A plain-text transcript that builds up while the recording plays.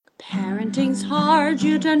Parenting's hard,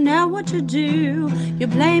 you don't know what to do. You're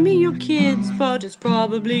blaming your kids, but it's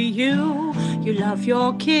probably you. You love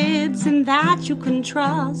your kids and that you can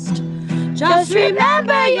trust. Just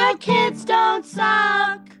remember your kids don't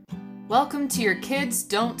suck. Welcome to Your Kids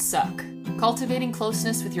Don't Suck, cultivating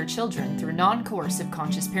closeness with your children through non-coercive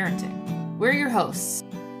conscious parenting. We're your hosts,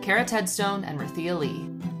 Kara Tedstone and Rathia Lee.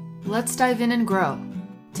 Let's dive in and grow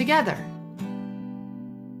together.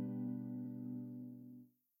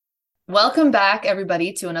 Welcome back,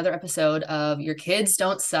 everybody, to another episode of Your Kids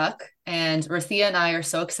Don't Suck. And Rathia and I are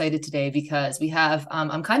so excited today because we have,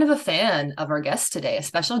 I'm kind of a fan of our guest today, a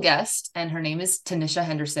special guest, and her name is Tanisha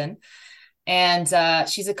Henderson. And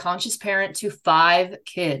she's a conscious parent to 5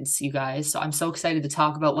 kids, you guys. So I'm so excited to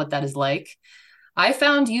talk about what that is like. I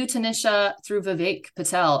found you, Tanisha, through Vivek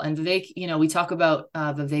Patel. And Vivek, you know, we talk about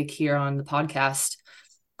Vivek here on the podcast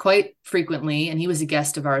quite frequently, and he was a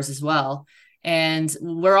guest of ours as well. And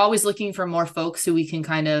we're always looking for more folks who we can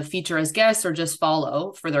kind of feature as guests or just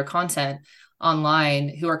follow for their content online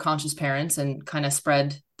who are conscious parents and kind of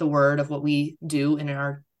spread the word of what we do in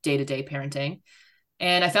our day-to-day parenting.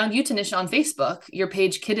 And I found you, Tanisha, on Facebook, your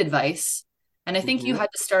page Kid Advice. And I think you had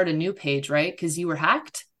to start a new page, right? Because you were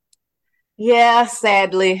hacked. Yeah,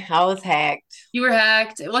 sadly, I was hacked. You were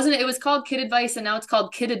hacked. It was called Kid Advice, and now it's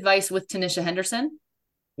called Kid Advice with Tanisha Henderson.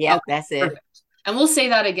 Yeah, okay, that's it. Perfect. And we'll say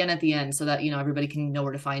that again at the end so that, you know, everybody can know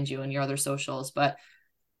where to find you and your other socials. But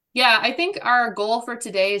yeah, I think our goal for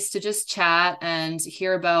today is to just chat and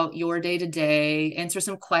hear about your day-to-day, answer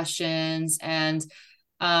some questions, and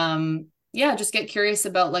just get curious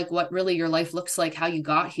about like what really your life looks like, how you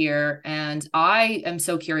got here. And I am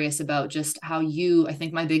so curious about just how I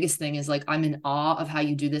think my biggest thing is like, I'm in awe of how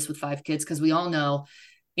you do this with 5 kids, because we all know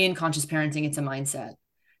in conscious parenting, it's a mindset.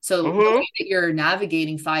 So the way that you're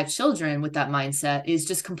navigating 5 children with that mindset is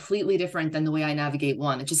just completely different than the way I navigate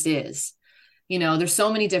one. It just is. You know, there's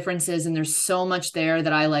so many differences and there's so much there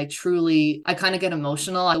that I kind of get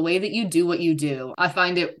emotional. The way that you do what you do, I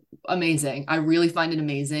find it amazing. I really find it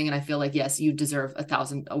amazing. And I feel like, yes, you deserve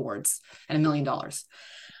 1,000 awards and $1 million.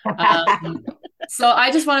 So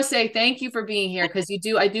I just want to say thank you for being here, because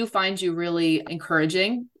I do find you really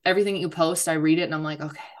encouraging. Everything that you post, I read it and I'm like,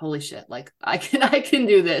 okay, holy shit. Like I can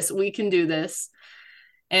do this. We can do this.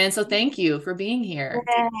 And so thank you for being here.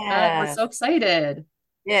 Yeah. We're so excited.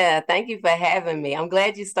 Yeah, thank you for having me. I'm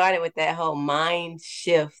glad you started with that whole mind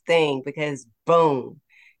shift thing, because boom,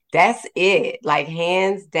 that's it. Like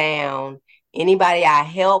hands down, anybody I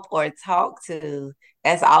help or talk to,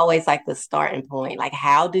 that's always like the starting point. Like,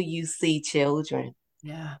 how do you see children?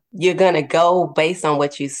 Yeah. You're going to go based on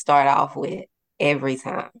what you start off with every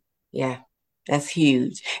time. Yeah, that's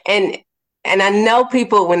huge. And I know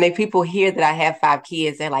people hear that I have 5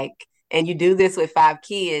 kids, they're like, and you do this with 5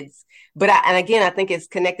 kids. But I think it's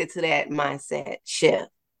connected to that mindset shift.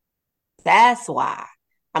 That's why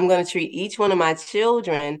I'm going to treat each one of my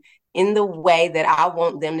children in the way that I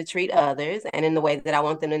want them to treat others, and in the way that I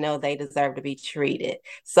want them to know they deserve to be treated.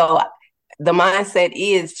 So the mindset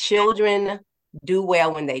is children do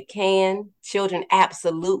well when they can. Children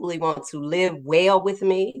absolutely want to live well with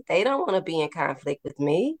me. They don't want to be in conflict with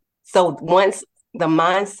me. So once the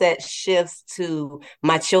mindset shifts to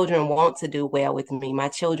my children want to do well with me, my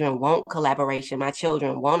children want collaboration, my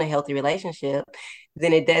children want a healthy relationship,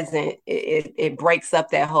 then it breaks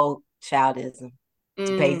up that whole childism,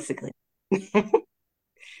 basically.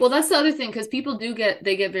 Well, that's the other thing, because people get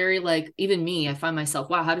very like, even me, I find myself,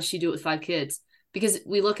 wow, how does she do it with 5 kids? Because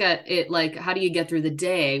we look at it like, how do you get through the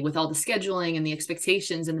day with all the scheduling and the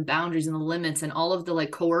expectations and the boundaries and the limits and all of the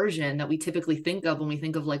like coercion that we typically think of when we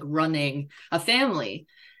think of like running a family.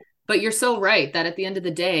 But you're so right that at the end of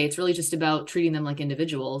the day, it's really just about treating them like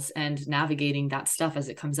individuals and navigating that stuff as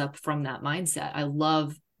it comes up from that mindset. I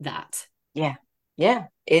love that. Yeah,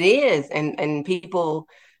 it is. And people,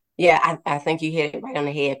 I think you hit it right on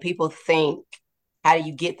the head. People think, how do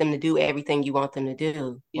you get them to do everything you want them to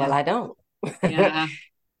do? Yeah. Well, I don't. Yeah.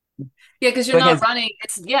 Yeah, because you're not running.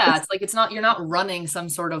 You're not running some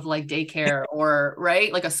sort of like daycare or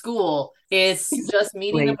right, like a school. It's just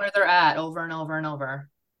meeting them where they're at over and over and over.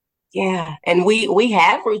 Yeah. And we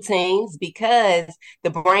have routines because the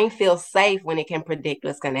brain feels safe when it can predict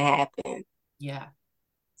what's going to happen. Yeah.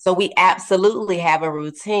 So we absolutely have a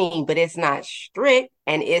routine, but it's not strict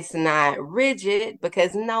and it's not rigid,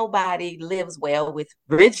 because nobody lives well with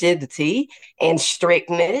rigidity and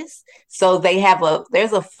strictness. So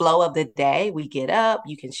there's a flow of the day. We get up,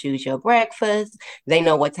 you can choose your breakfast. They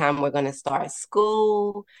know what time we're going to start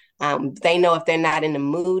school. They know if they're not in the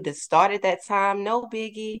mood to start at that time, no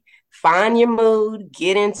biggie. Find your mood,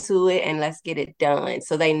 get into it, and let's get it done.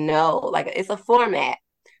 So they know, like, it's a format.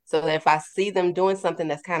 so that if I see them doing something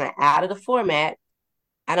that's kind of out of the format,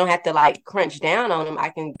 I don't have to like crunch down on them. I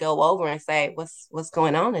can go over and say, what's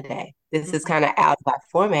going on today? This is kind of out of our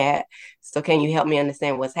format. So can you help me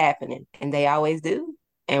understand what's happening? And they always do.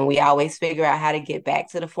 And we always figure out how to get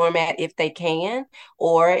back to the format if they can.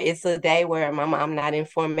 Or it's a day where Mama, I'm not in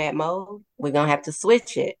format mode. We're going to have to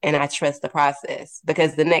switch it. And I trust the process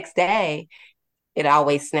because the next day it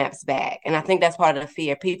always snaps back. And I think that's part of the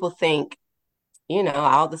fear. People think,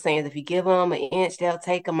 all the sayings, if you give them an inch, they'll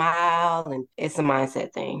take a mile. And it's a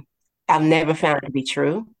mindset thing. I've never found it to be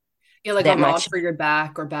true. Yeah, like a That rod for your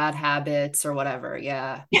back or bad habits or whatever.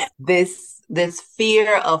 Yeah. This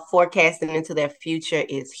fear of forecasting into their future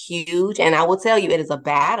is huge. And I will tell you, it is a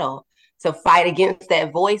battle to fight against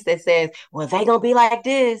that voice that says, well, they're going to be like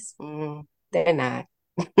this. They're not.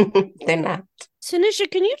 They're not.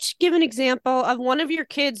 Tanisha, can you give an example of one of your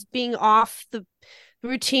kids being off the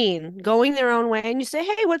routine, going their own way, and you say,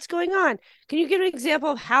 hey, what's going on? Can you give an example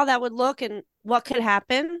of how that would look and what could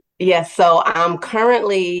happen? Yes. So I'm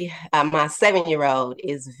currently, my 7-year-old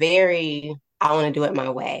is I want to do it my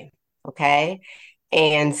way. Okay.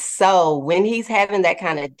 And so when he's having that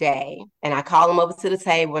kind of day, and I call him over to the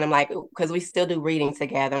table and I'm like, because we still do reading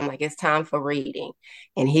together, I'm like, it's time for reading.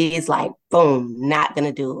 And he's like, boom, not going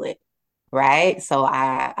to do it. Right. So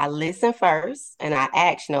I listen first and I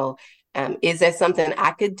ask, is there something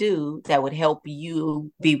I could do that would help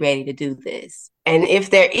you be ready to do this? And if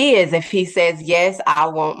there is, if he says, yes, I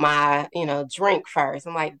want my, drink first,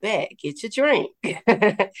 I'm like, bet, get your drink.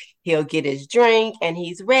 He'll get his drink and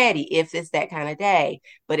he's ready if it's that kind of day.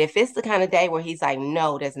 But if it's the kind of day where he's like,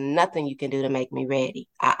 no, there's nothing you can do to make me ready,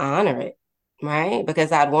 I honor it, right?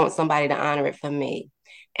 Because I'd want somebody to honor it for me.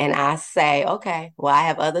 And I say, okay, well, I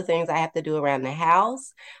have other things I have to do around the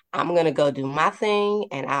house. I'm going to go do my thing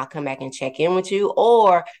and I'll come back and check in with you,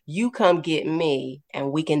 or you come get me and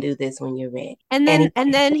we can do this when you're ready. And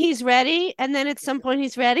then he's ready. And then at some point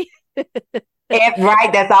he's ready.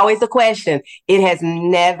 Right. That's always the question. It has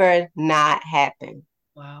never not happened.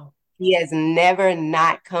 Wow. He has never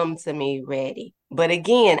not come to me ready. But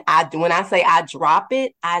again, when I say I drop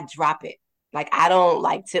it, I drop it. Like, I don't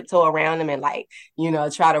like tiptoe around him and like,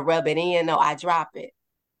 try to rub it in. No, I drop it.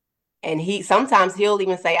 And sometimes he'll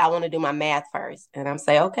even say, I want to do my math first. And I'm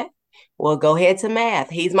say, okay, well, go ahead to math.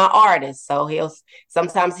 He's my artist. So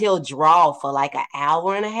sometimes he'll draw for like an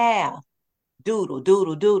hour and a half. Doodle,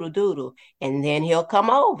 doodle, doodle, doodle. And then he'll come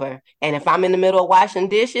over. And if I'm in the middle of washing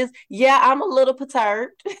dishes, yeah, I'm a little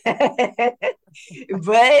perturbed. But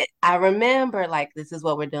I remember, like, this is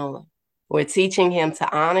what we're doing. We're teaching him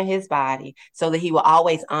to honor his body so that he will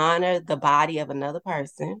always honor the body of another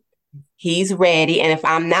person. He's ready. And if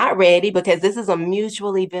I'm not ready, because this is a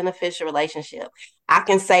mutually beneficial relationship, I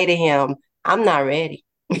can say to him, I'm not ready.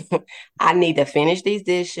 I need to finish these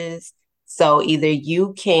dishes. So either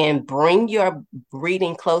you can bring your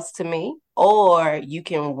reading close to me, or you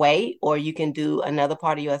can wait, or you can do another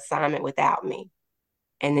part of your assignment without me.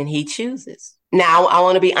 And then he chooses. Now, I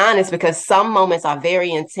want to be honest, because some moments are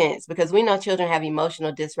very intense, because we know children have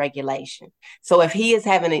emotional dysregulation. So if he is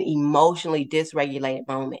having an emotionally dysregulated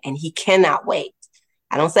moment and he cannot wait,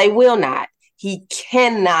 I don't say will not, he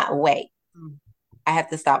cannot wait, I have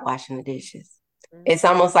to stop washing the dishes. It's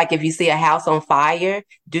almost like if you see a house on fire,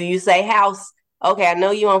 do you say, house, okay, I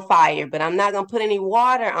know you're on fire, but I'm not going to put any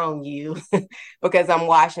water on you because I'm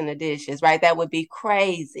washing the dishes, right? That would be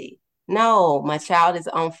crazy. No, my child is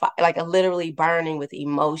on fire, like literally burning with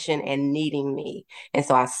emotion and needing me. And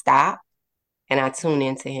so I stop and I tune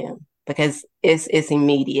into him because it's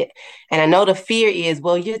immediate. And I know the fear is,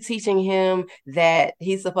 well, you're teaching him that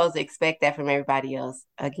he's supposed to expect that from everybody else.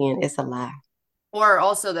 Again, it's a lie. Or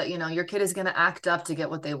also that, your kid is going to act up to get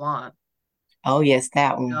what they want. Oh, yes,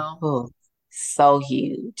 that one. Oh, so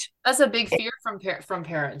huge. That's a big fear from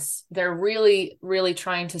parents. They're really, really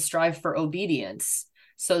trying to strive for obedience.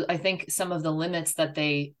 So I think some of the limits that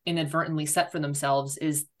they inadvertently set for themselves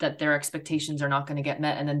is that their expectations are not going to get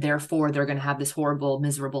met. And then therefore they're going to have this horrible,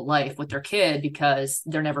 miserable life with their kid because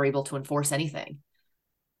they're never able to enforce anything.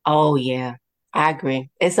 Oh, yeah, I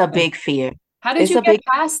agree. It's a big fear. How did you get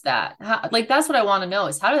past that? That's what I want to know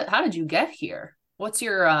is how did you get here? What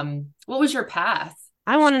was your path?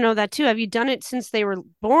 I want to know that too. Have you done it since they were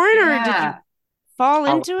born, or did you fall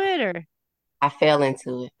into it, or? I fell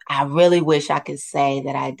into it. I really wish I could say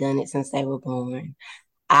that I'd done it since they were born.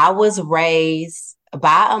 I was raised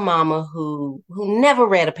by a mama who never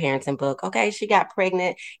read a parenting book. Okay. She got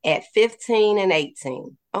pregnant at 15 and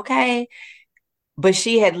 18. Okay. But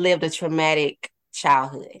she had lived a traumatic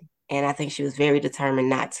childhood. And I think she was very determined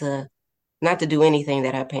not to do anything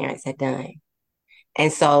that her parents had done.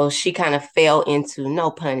 And so she kind of fell into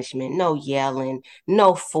no punishment, no yelling,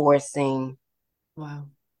 no forcing. Wow.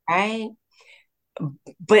 Right.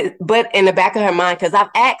 But in the back of her mind, because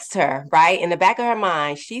I've asked her, right? In the back of her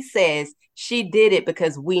mind, she says she did it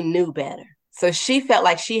because we knew better. So she felt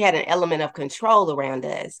like she had an element of control around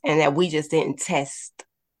us and that we just didn't test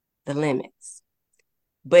the limits.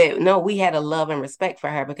 But no, we had a love and respect for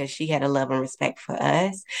her because she had a love and respect for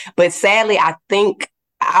us. But sadly, I think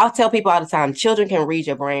I'll tell people all the time, children can read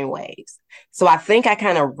your brain waves. So I think I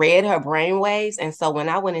kind of read her brain waves. And so when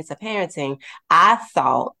I went into parenting, I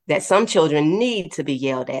thought that some children need to be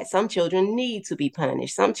yelled at. Some children need to be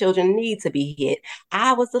punished. Some children need to be hit.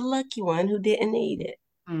 I was the lucky one who didn't need it.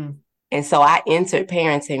 Mm. And so I entered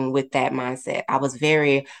parenting with that mindset. I was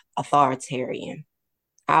very authoritarian.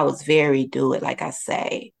 I was very do it like I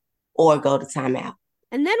say, or go to timeout.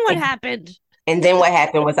 And then what happened? And then what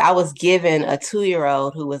happened was I was given a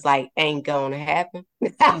 2-year-old who was like, ain't gonna happen.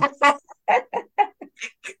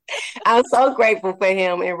 I'm so grateful for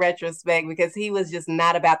him in retrospect because he was just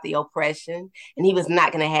not about the oppression and he was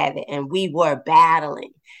not going to have it. And we were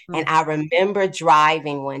battling. And I remember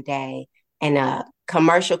driving one day and a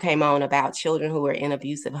commercial came on about children who were in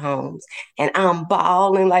abusive homes. And I'm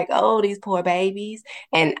bawling like, oh, these poor babies.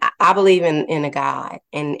 And I believe in a God.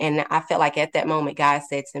 And I felt like at that moment, God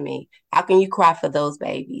said to me, how can you cry for those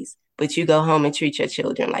babies, but you go home and treat your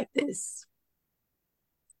children like this?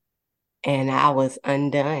 And I was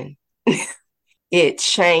undone. It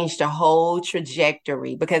changed the whole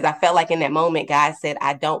trajectory because I felt like in that moment, God said,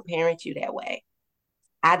 I don't parent you that way.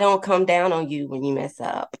 I don't come down on you when you mess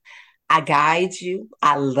up. I guide you.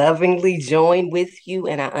 I lovingly join with you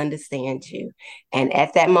and I understand you. And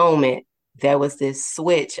at that moment, there was this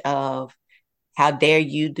switch of how dare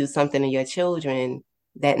you do something to your children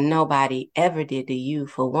that nobody ever did to you,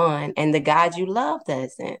 for one, and the God you love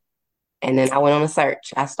doesn't. And then I went on a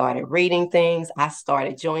search. I started reading things. I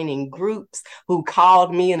started joining groups who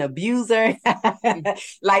called me an abuser.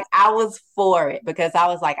 Like I was for it because I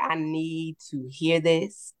was like, I need to hear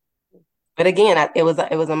this. But again, it was a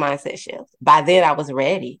mindset shift. By then I was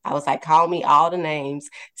ready. I was like, call me all the names,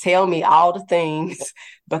 tell me all the things,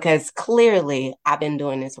 because clearly I've been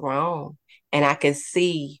doing this wrong. And I could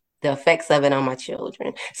see the effects of it on my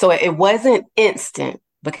children. So it wasn't instant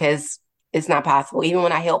because it's not possible. Even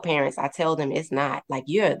when I help parents, I tell them it's not like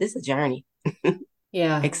this is a journey.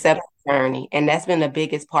 Yeah. Accept the journey. And that's been the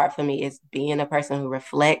biggest part for me is being a person who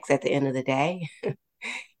reflects at the end of the day.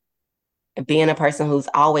 Being a person who's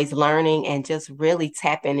always learning and just really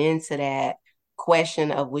tapping into that question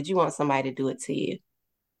of would you want somebody to do it to you?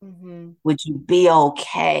 Mm-hmm. Would you be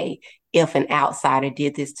okay if an outsider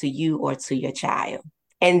did this to you or to your child?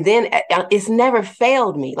 And then it's never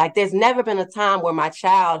failed me. Like there's never been a time where my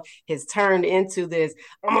child has turned into this,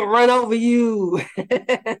 I'm gonna run over you.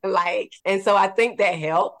 And so I think that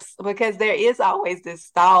helps because there is always this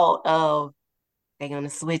thought of they're gonna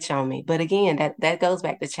switch on me. But again, that goes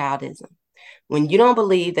back to childism. When you don't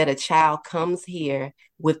believe that a child comes here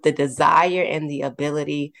with the desire and the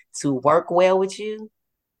ability to work well with you,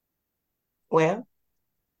 well,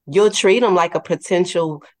 you'll treat them like a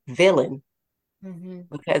potential villain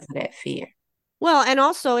because of that fear. Well, and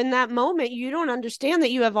also in that moment, you don't understand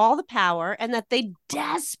that you have all the power and that they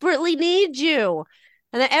desperately need you.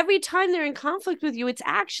 And that every time they're in conflict with you, it's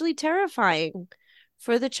actually terrifying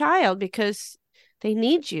for the child because they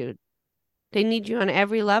need you. They need you on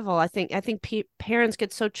every level. I think parents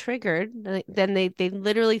get so triggered, then they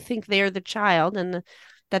literally think they're the child and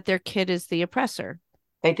that their kid is the oppressor.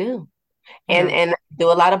 They do. Yeah. And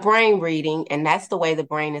do a lot of brain reading, and that's the way the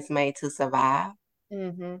brain is made to survive.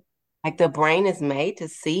 Mm-hmm. Like the brain is made to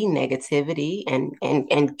see negativity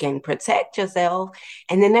and can protect yourself.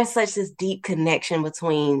 And then there's such this deep connection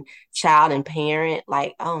between child and parent.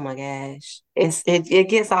 Like, oh my gosh, it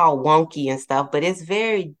gets all wonky and stuff, but it's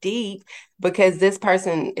very deep because this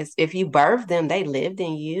person is, if you birth them, they lived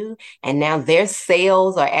in you, and now their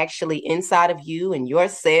cells are actually inside of you, and your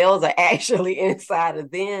cells are actually inside of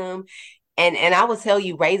them. And I will tell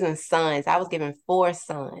you, raising sons, I was given 4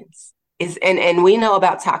 sons. And we know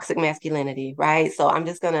about toxic masculinity, right? So I'm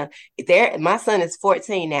just gonna my son is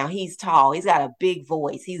 14 now. He's tall, he's got a big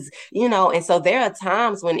voice, he's, and so there are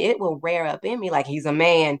times when it will rear up in me like he's a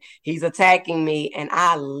man, he's attacking me, and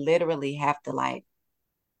I literally have to like,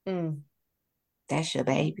 that's your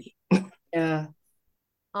baby. Yeah.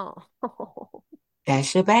 Oh.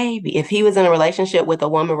 That's your baby. If he was in a relationship with a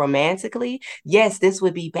woman romantically, yes, this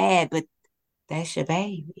would be bad, but that's your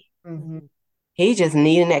baby. Mm-hmm. He just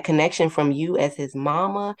needing that connection from you as his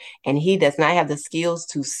mama, and he does not have the skills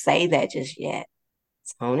to say that just yet.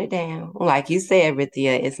 Tone it down. Like you said,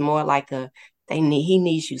 Rithia, it's more like he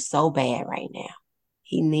needs you so bad right now.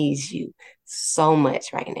 He needs you so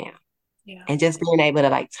much right now. Yeah. And just being able to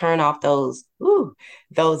like turn off those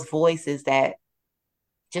voices that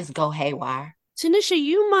just go haywire. Tanisha,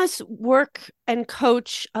 you must work and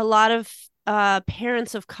coach a lot of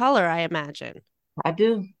parents of color, I imagine, I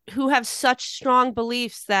do. who have such strong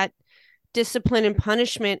beliefs that discipline and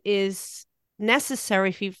punishment is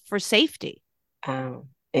necessary for safety.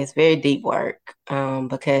 It's very deep work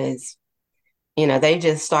because, they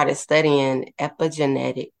just started studying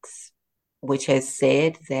epigenetics, which has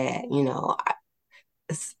said that,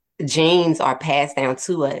 genes are passed down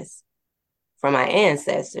to us from our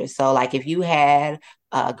ancestors. So, like, if you had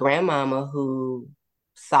a grandmama who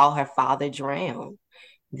saw her father drown,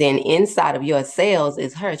 then inside of your cells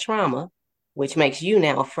is her trauma, which makes you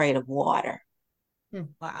now afraid of water.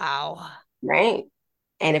 Wow. Right?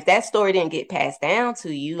 And if that story didn't get passed down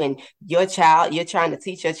to you and you're trying to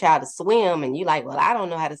teach your child to swim and you're like, well, I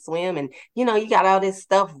don't know how to swim. And, you got all this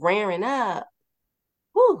stuff rearing up.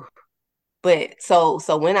 Whew. But so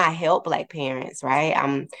when I help Black parents, right,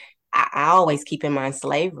 I always keep in mind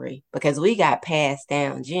slavery because we got passed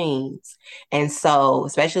down genes. And so,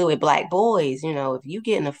 especially with Black boys, if you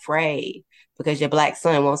getting afraid because your Black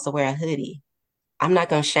son wants to wear a hoodie, I'm not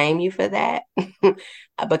going to shame you for that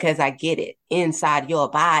because I get it. Inside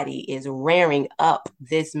your body is rearing up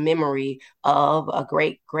this memory of a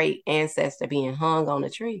great, great ancestor being hung on a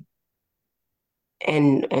tree.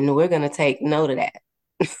 And we're going to take note of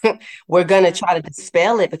that. We're going to try to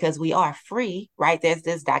dispel it because we are free, right? There's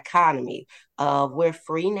this dichotomy of we're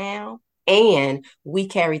free now and we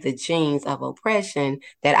carry the genes of oppression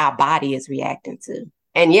that our body is reacting to.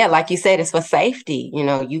 And yeah, like you said, it's for safety.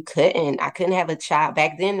 I couldn't have a child.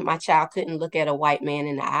 Back then, my child couldn't look at a white man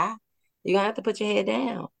in the eye. You're going to have to put your head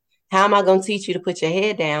down. How am I going to teach you to put your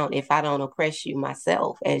head down if I don't oppress you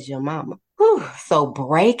myself as your mama? Whew. So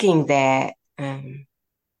breaking that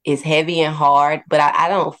is heavy and hard, but I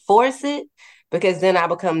don't force it because then I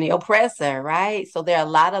become the oppressor, right? So there are a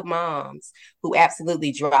lot of moms who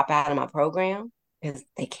absolutely drop out of my program because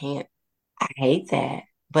they can't. I hate that.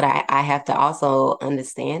 But I have to also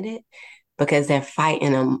understand it because they're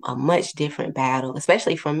fighting a much different battle,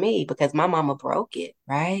 especially for me, because my mama broke it,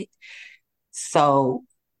 right? So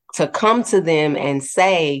to come to them and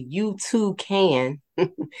say, you too can,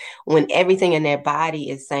 when everything in their body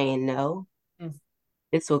is saying no,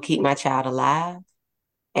 this will keep my child alive.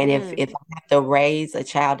 And if I have to raise a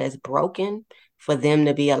child that's broken for them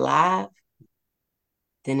to be alive,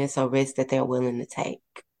 then it's a risk that they're willing to take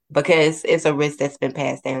because it's a risk that's been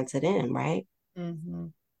passed down to them, right? Mm-hmm.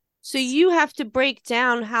 So you have to break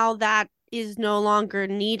down how that is no longer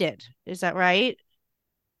needed. Is that right?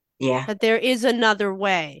 Yeah. That there is another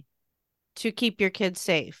way to keep your kids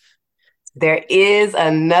safe. There is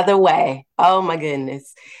another way. Oh my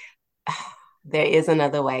goodness. There is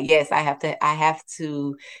another way. Yes, I have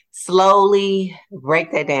to slowly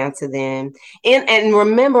break that down to them. And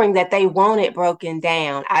remembering that they want it broken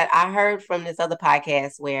down. I heard from this other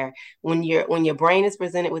podcast where when your brain is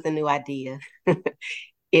presented with a new idea,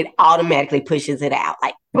 it automatically pushes it out.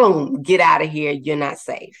 Like, boom, get out of here. You're not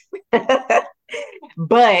safe.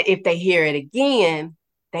 But if they hear it again,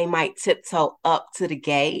 they might tiptoe up to the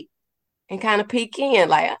gate and kind of peek in,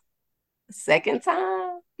 like, second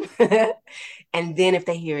time. And then if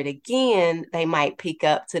they hear it again, they might peek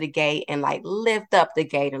up to the gate and like lift up the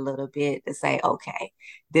gate a little bit to say, okay,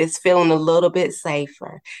 this feeling a little bit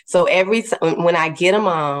safer. So every time when I get a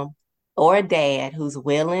mom or a dad who's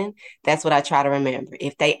willing, that's what I try to remember.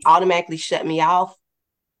 If they automatically shut me off,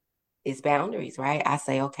 it's boundaries, right? I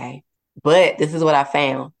say, okay, but this is what I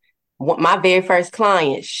found. My very first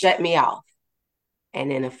client shut me off. And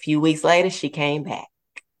then a few weeks later, she came back.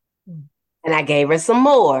 And I gave her some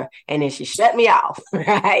more. And then she shut me off,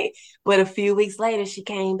 right? But a few weeks later, she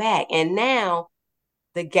came back. And now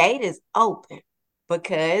the gate is open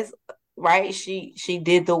because, right, she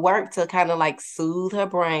did the work to kind of like soothe her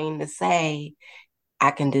brain to say, I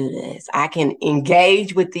can do this. I can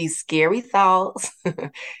engage with these scary thoughts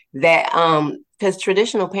that because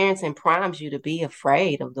traditional parenting primes you to be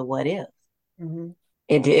afraid of the what if. Mm-hmm.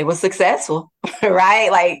 It was successful,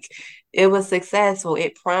 right? Like it was successful.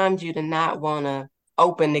 It primed you to not want to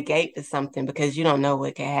open the gate to something because you don't know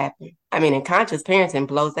what can happen. I mean, and conscious parenting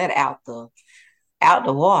blows that out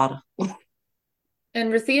the water.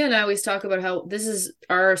 And Rathia and I always talk about how this is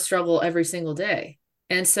our struggle every single day.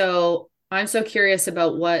 And so I'm so curious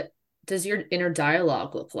about what does your inner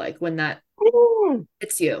dialogue look like when that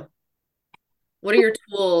hits you? What are your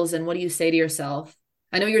tools and what do you say to yourself?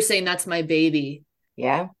 I know you're saying that's my baby.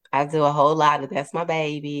 Yeah, I do a whole lot of that's my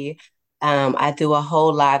baby. I do a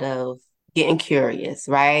whole lot of getting curious,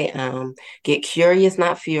 right? Get curious,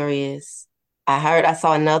 not furious. I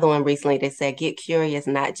saw another one recently that said, get curious,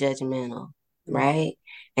 not judgmental, right?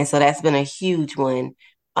 And so that's been a huge one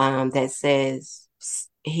that says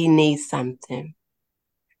he needs something.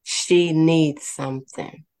 She needs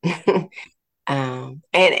something.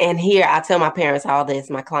 And here I tell my parents all this,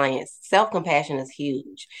 my clients, self-compassion is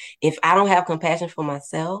huge. If I don't have compassion for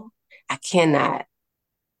myself, I cannot.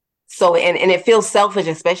 So, and it feels selfish,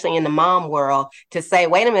 especially in the mom world, to say,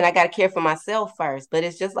 wait a minute, I got to care for myself first. But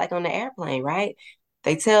it's just like on the airplane, right?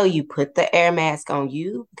 They tell you, put the air mask on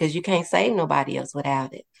you because you can't save nobody else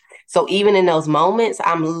without it. So even in those moments,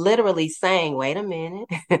 I'm literally saying, wait a minute,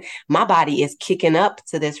 my body is kicking up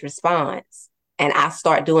to this response. And I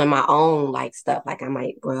start doing my own like stuff, like I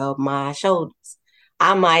might rub my shoulders.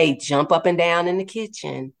 I might jump up and down in the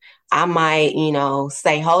kitchen. I might,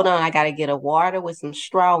 say, hold on, I got to get a water with some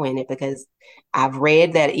straw in it because I've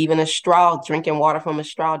read that even a straw, drinking water from a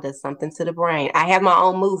straw does something to the brain. I have my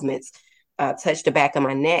own movements, touch the back of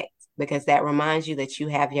my neck because that reminds you that you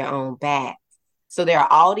have your own back. So there are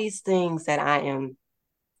all these things that I am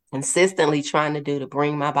consistently trying to do to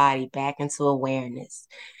bring my body back into awareness.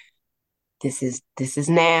 This is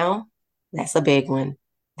now. That's a big one.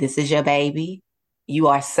 This is your baby. You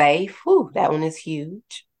are safe. Whew, that one is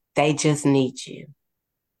huge. They just need you.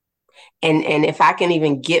 And if I can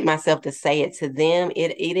even get myself to say it to them,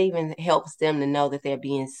 it even helps them to know that they're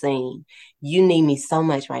being seen. You need me so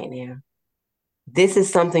much right now. This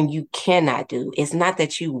is something you cannot do. It's not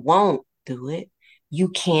that you won't do it. You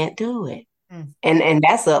can't do it. And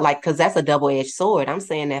that's because that's a double-edged sword. I'm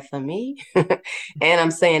saying that for me and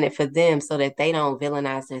I'm saying it for them so that they don't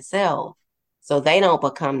villainize themselves. So they don't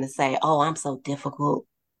become to say, oh, I'm so difficult.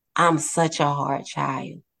 I'm such a hard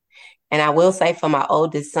child. And I will say for my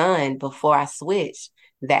oldest son, before I switched,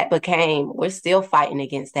 we're still fighting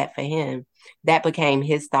against that for him. That became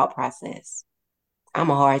his thought process. I'm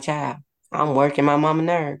a hard child. I'm working my mama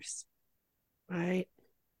nerves. Right.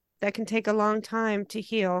 That can take a long time to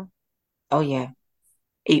heal. Oh, yeah.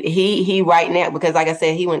 He right now, because like I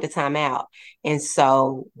said, he went to timeout. And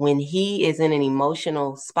so when he is in an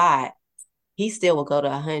emotional spot, he still will go to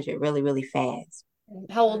 100 really, really fast.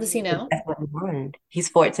 How old is he now? That's what he learned. He's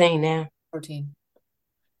 14 now. 14.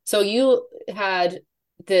 So you had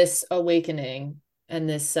this awakening and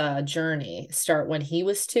this journey start when he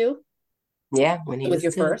was 2? Yeah, when he with was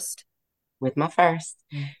your 2. first? With my first.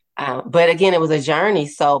 But again, it was a journey.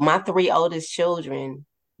 So my 3 oldest children,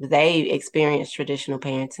 they experienced traditional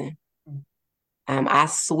parenting. I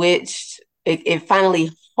switched. It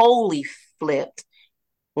finally wholly flipped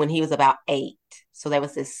when he was about 8. So there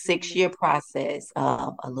was this 6-year process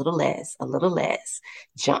of a little less,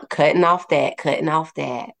 cutting off that.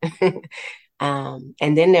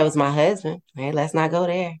 And then there was my husband. Hey, let's not go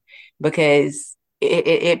there because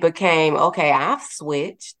it became, okay, I've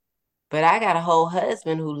switched, but I got a whole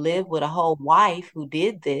husband who lived with a whole wife who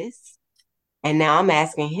did this. And now I'm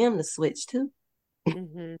asking him to switch too.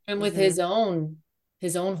 And with his own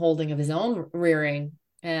holding of his own rearing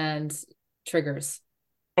and triggers.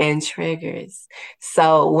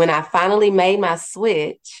 So when I finally made my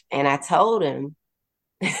switch and I told him,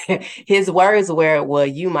 his words were, well,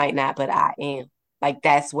 you might not, but I am. Like,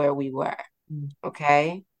 that's where we were.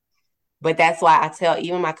 Okay. But that's why I tell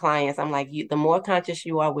even my clients, I'm like, the more conscious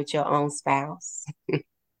you are with your own spouse,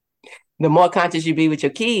 the more conscious you be with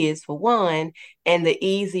your kids, for one, and the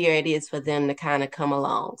easier it is for them to kind of come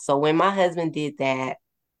along. So when my husband did that,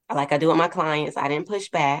 like I do with my clients, I didn't push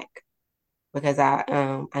back because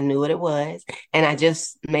I knew what it was, and I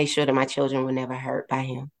just made sure that my children were never hurt by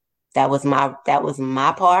him. That was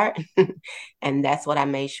my part, and that's what I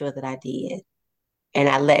made sure that I did. And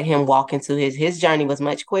I let him walk into his journey was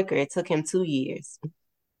much quicker. It took him 2 years.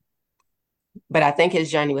 But I think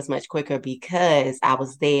his journey was much quicker because I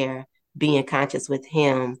was there being conscious with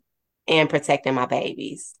him and protecting my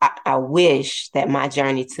babies. I wish that my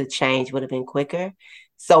journey to change would have been quicker.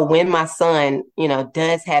 So when my son,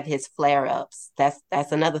 does have his flare-ups,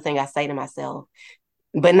 that's another thing I say to myself,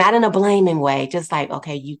 but not in a blaming way, just like,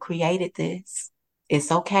 okay, you created this.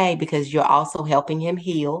 It's okay because you're also helping him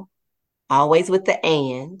heal, always with the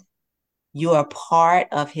and. You are part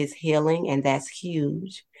of his healing, and that's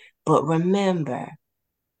huge. But remember,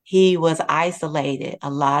 he was isolated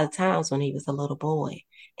a lot of times when he was a little boy,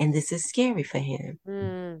 and this is scary for him.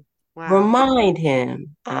 Wow. Remind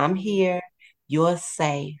him, I'm here, you're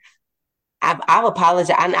safe. I'll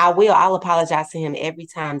apologize, and I'll apologize to him every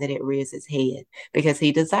time that it rears its head because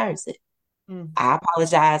he deserves it. I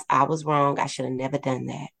apologize. I was wrong. I should have never done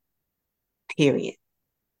that. Period.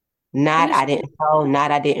 Not I didn't know,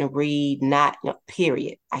 not I didn't read, not no,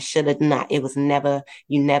 period. I should have not. It was never,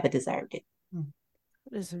 you never deserved it.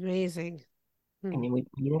 It's amazing. And then we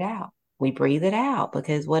breathe it out. We breathe it out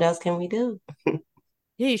because what else can we do?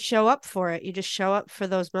 Yeah, you show up for it. You just show up for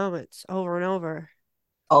those moments over and over.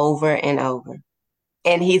 Over and over.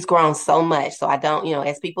 And he's grown so much. So I don't,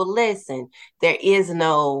 as people listen, there is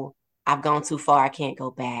no, I've gone too far, I can't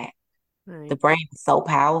go back. Right. The brain is so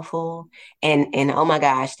powerful. And oh my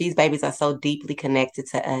gosh, these babies are so deeply connected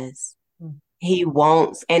to us. He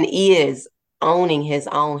wants and is owning his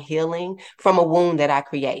own healing from a wound that I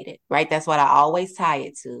created, right? That's what I always tie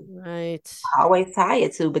it to. Right. I always tie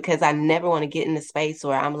it to because I never want to get in the space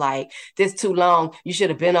where I'm like, this too long. You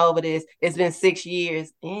should have been over this. It's been 6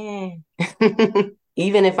 years.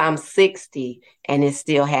 Even if I'm 60 and it's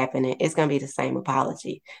still happening, it's going to be the same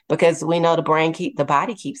apology because we know the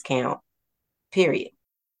body keeps count, period.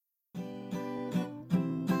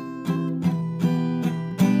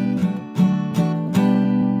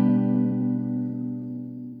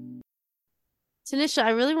 Tanisha, I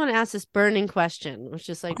really want to ask this burning question, which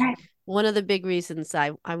is like Okay. one of the big reasons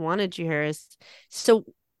I wanted you here is so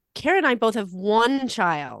Kara and I both have one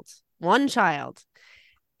child.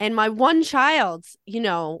 And my one child,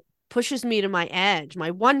 pushes me to my edge.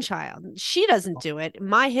 My one child. She doesn't do it.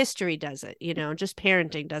 My history does it, just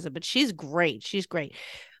parenting does it. But she's great. She's great.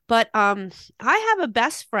 But I have a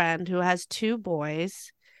best friend who has 2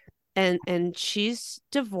 boys and she's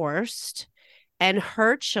divorced and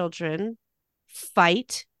her children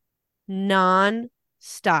fight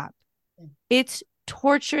non-stop. It's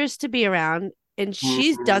torturous to be around and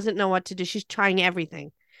she doesn't know what to do. She's trying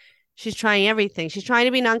everything. She's trying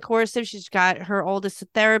to be non-coercive. She's got her oldest a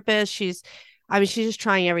therapist. She's just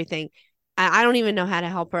trying everything. I don't even know how to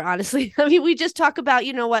help her, honestly. I mean, we just talk about,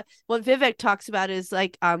 what Vivek talks about is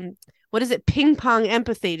like, what is it? Ping pong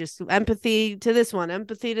empathy, just empathy to this one,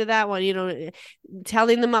 empathy to that one,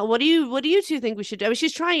 telling them, what do you 2 think we should do? I mean,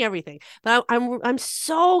 she's trying everything, but I'm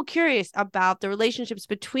so curious about the relationships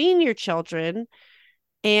between your children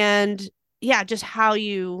and just how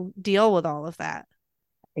you deal with all of that.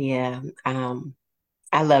 Yeah.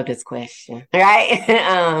 I love this question,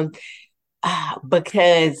 right?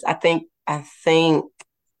 Because I think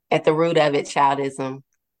at the root of it, childism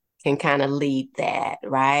can kind of lead that,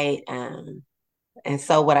 right? And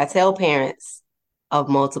so what I tell parents of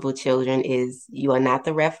multiple children is you are not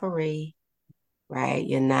the referee, right?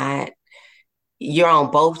 You're on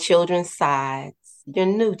both children's sides. You're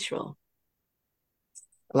neutral.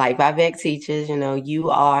 Like Vivek teaches,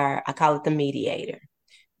 I call it the mediator.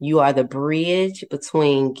 You are the bridge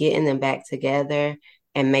between getting them back together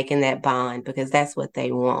and making that bond because that's what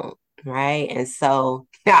they want, right? And so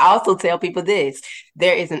I also tell people this,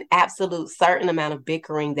 there is an absolute certain amount of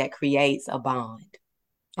bickering that creates a bond,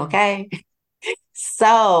 okay?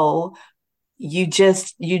 So you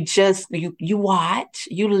watch,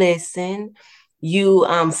 you listen,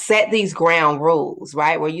 you set these ground rules,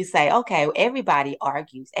 right? Where you say, okay, everybody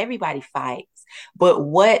argues, everybody fights, but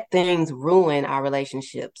what things ruin our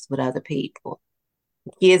relationships with other people?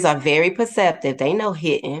 Kids are very perceptive. They know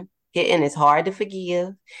hitting is hard to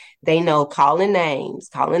forgive. They know calling names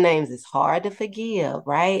is hard to forgive,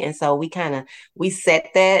 right? And so we set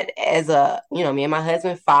that as me and my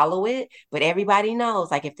husband follow it, but everybody knows,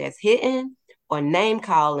 like if there's hitting or name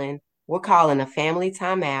calling, we're calling a family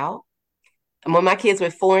timeout. And when my kids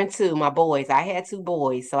were 4 and 2, my boys, I had 2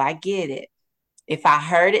 boys, so I get it. If I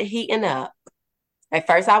heard it heating up, at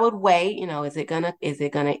first I would wait, is it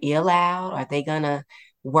gonna ill out? Are they gonna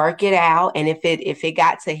work it out? And if it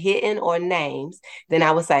got to hitting or names, then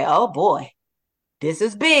I would say, oh boy, this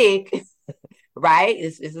is big. Right?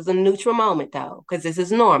 This is a neutral moment though, because this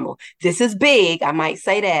is normal. This is big. I might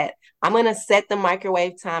say that. I'm going to set the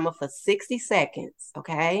microwave timer for 60 seconds.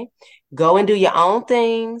 Okay. Go and do your own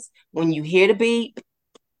things. When you hear the beep,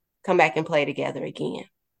 come back and play together again.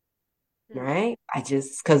 Right?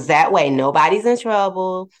 Because that way nobody's in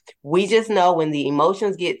trouble. We just know when the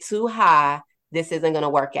emotions get too high, this isn't going to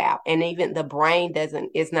work out. And even the brain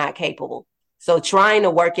is not capable. So trying to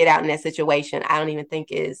work it out in that situation, I don't even think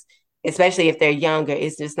is, especially if they're younger,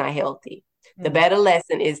 it's just not healthy. The better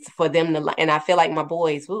lesson is for them to, and I feel like my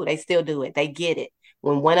boys, they still do it. They get it.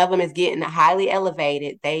 When one of them is getting highly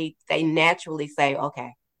elevated, they naturally say,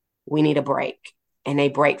 okay, we need a break. And they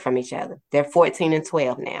break from each other. They're 14 and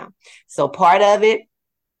 12 now. So part of it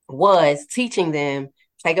was teaching them,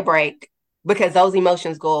 take a break, because those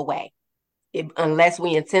emotions go away unless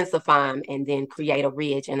we intensify them and then create a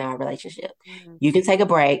ridge in our relationship. Mm-hmm. You can take a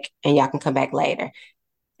break and y'all can come back later.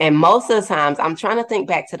 And most of the times, I'm trying to think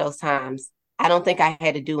back to those times, I don't think I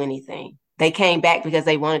had to do anything. They came back because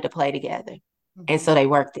they wanted to play together. And so they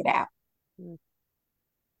worked it out.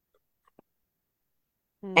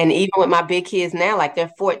 And even with my big kids now, like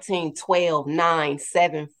they're 14, 12, 9,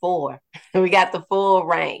 7, 4. We got the full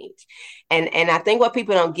range. And I think what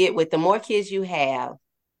people don't get with the more kids you have,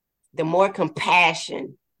 the more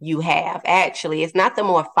compassion you have. Actually, it's not the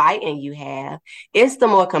more fighting you have, it's the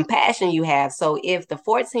more compassion you have. So if the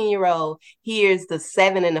 14-year-old hears the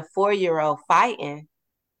 7 and the 4-year-old fighting,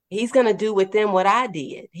 he's going to do with them what I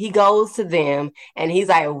did. He goes to them and he's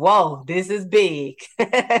like, whoa, this is big.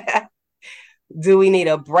 Do we need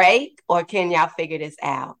a break or can y'all figure this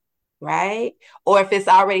out? Right? Or if it's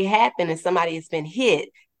already happened and somebody has been hit,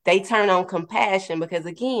 they turn on compassion because,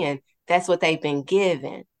 again, that's what they've been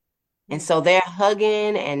given. And so they're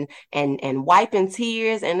hugging and wiping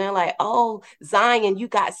tears. And they're like, oh, Zion, you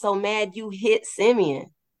got so mad you hit Simeon.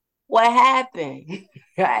 What happened?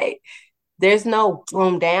 Right? There's no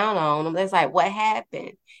boom down on them. There's like, what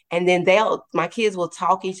happened? And then my kids will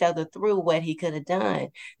talk each other through what he could have done.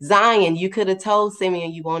 Zion, you could have told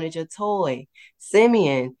Simeon you wanted your toy.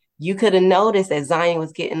 Simeon, you could have noticed that Zion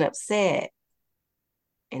was getting upset.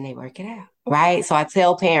 And they work it out, right? So I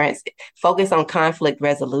tell parents, focus on conflict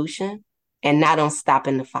resolution and not on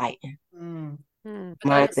stopping the fighting.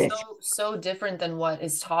 That is so different than what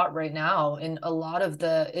is taught right now. In a lot of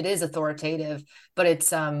it is authoritative, but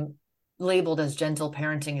it's labeled as gentle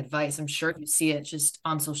parenting advice. I'm sure you see it just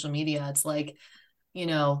on social media. It's like, I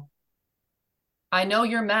know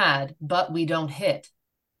you're mad, but we don't hit,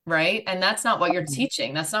 right? And that's not what you're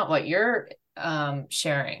teaching. That's not what you're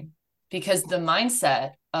sharing, because the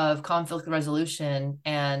mindset of conflict resolution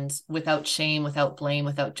and without shame, without blame,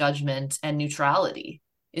 without judgment and neutrality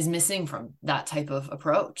is missing from that type of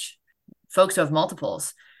approach. Folks who have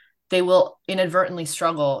multiples, they will inadvertently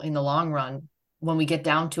struggle in the long run. When we get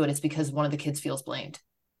down to it, it's because one of the kids feels blamed.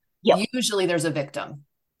 Yep. Usually there's a victim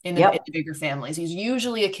in the bigger families. He's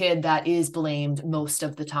usually a kid that is blamed most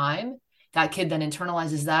of the time. That kid then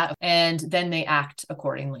internalizes that and then they act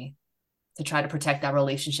accordingly to try to protect that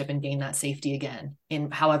relationship and gain that safety again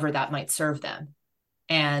in however that might serve them.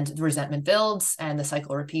 And the resentment builds and the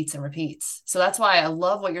cycle repeats and repeats. So that's why I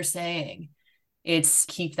love what you're saying. It's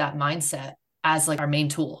keep that mindset as like our main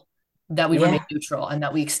tool, that we remain neutral and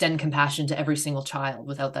that we extend compassion to every single child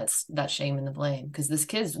without that shame and the blame. Because these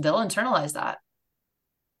kids, they'll internalize that.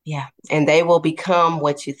 Yeah. And they will become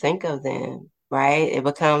what you think of them, right? It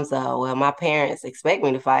becomes, well, my parents expect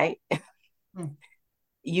me to fight.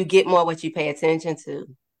 You get more what you pay attention to.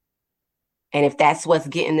 And if that's what's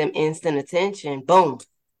getting them instant attention, boom,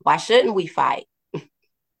 why shouldn't we fight?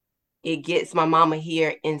 It gets my mama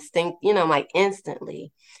here like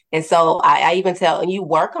instantly. And so I even tell, and you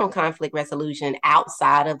work on conflict resolution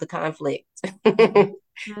outside of the conflict,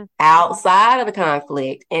 outside of the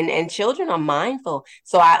conflict. And children are mindful.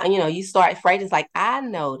 So you start phrases like, I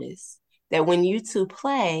notice that when you two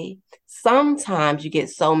play, sometimes you get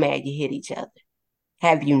so mad you hit each other.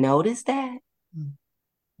 Have you noticed that?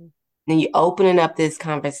 Then you're opening up this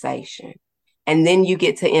conversation. And then you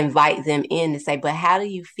get to invite them in to say, but how do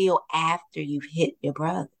you feel after you've hit your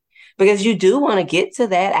brother? Because you do want to get to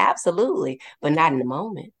that, absolutely, but not in the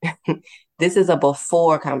moment. This is a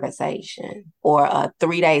before conversation or a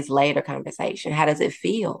 3 days later conversation. How does it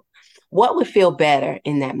feel? What would feel better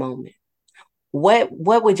in that moment? What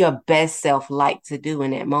would your best self like to do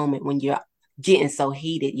in that moment when you're getting so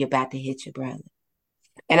heated you're about to hit your brother?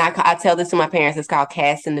 And I tell this to my parents, it's called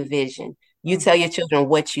casting the vision. You tell your children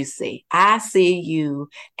what you see. I see you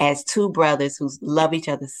as two brothers who love each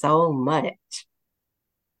other so much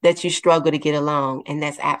that you struggle to get along. And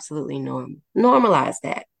that's absolutely normal. Normalize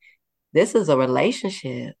that. This is a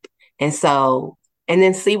relationship. And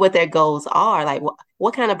then see what their goals are. Like,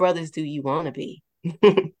 what kind of brothers do you want to be?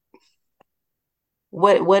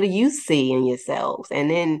 What do you see in yourselves?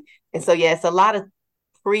 It's a lot of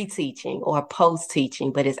pre-teaching or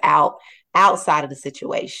post-teaching, but it's outside of the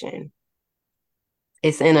situation.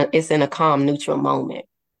 It's in a calm, neutral moment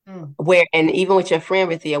where, and even with your friend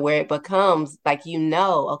Rithia, where it becomes like,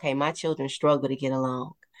 okay, my children struggle to get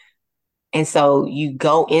along. And so you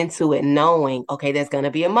go into it knowing, okay, there's going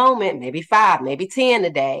to be a moment, maybe 5, maybe 10 a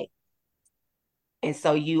day. And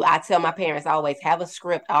so I tell my parents always have a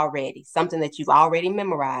script already, something that you've already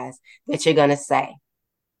memorized that you're going to say.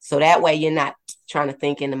 So that way you're not trying to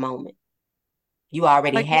think in the moment. You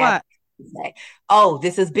already like have to say, oh,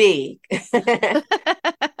 this is big.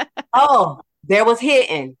 Oh, there was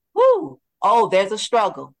hitting. Woo. Oh, there's a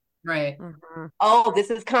struggle. Right. Mm-hmm. Oh, this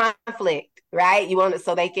is conflict, right? You want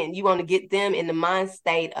to get them in the mind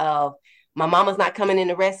state of, My mama's not coming in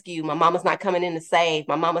to rescue. My mama's not coming in to save.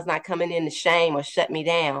 My mama's not coming in to shame or shut me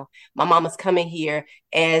down. My mama's coming here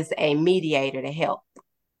as a mediator to help.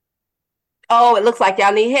 Oh, it looks like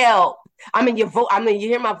y'all need help. I mean, you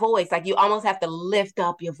hear my voice. Like, you almost have to lift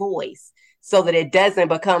up your voice so that it doesn't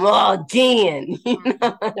become, oh, again. You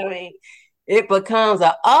know what I mean? It becomes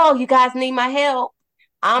oh, you guys need my help.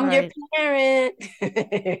 I'm your parent.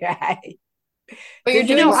 Right. But you're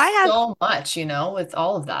doing so much, with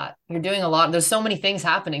all of that. You're doing a lot. There's so many things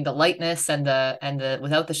happening, the lightness and the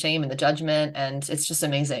without the shame and the judgment. And it's just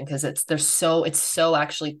amazing because it's so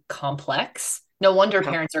actually complex. No wonder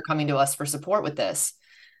parents are coming to us for support with this.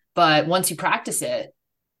 But once you practice it,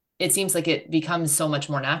 it seems like it becomes so much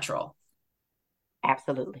more natural.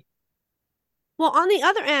 Absolutely. Well, on the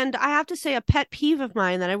other end, I have to say a pet peeve of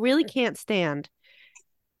mine that I really can't stand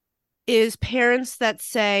is parents that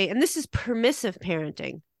say, and this is permissive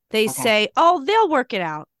parenting, they say, oh, they'll work it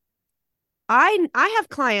out. I have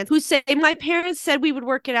clients who say, my parents said we would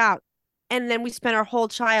work it out. And then we spent our whole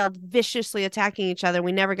child viciously attacking each other.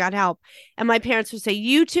 We never got help. And my parents would say,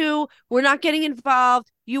 you two, we're not getting involved.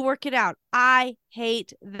 You work it out. I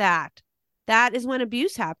hate that. That is when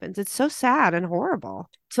abuse happens. It's so sad and horrible.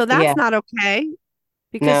 So that's not okay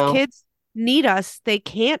because kids need us. They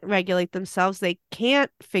can't regulate themselves. They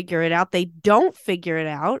can't figure it out. They don't figure it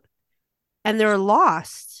out. And they're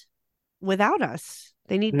lost without us.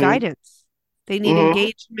 They need guidance. They need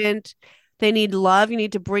engagement. They need love. You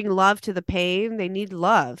need to bring love to the pain. They need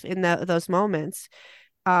love in those moments.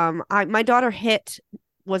 My daughter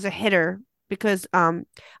was a hitter because, I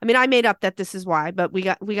made up that this is why, but we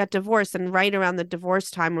got divorced, and right around the divorce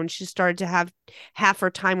time when she started to have half her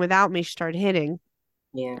time without me, she started hitting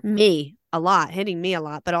me a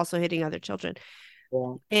lot, but also hitting other children.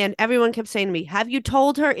 Yeah. And everyone kept saying to me, have you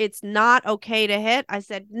told her it's not okay to hit? I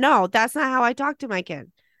said, no, that's not how I talk to my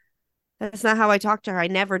kid. That's not how I talked to her. I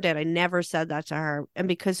never did. I never said that to her. And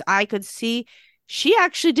because I could see she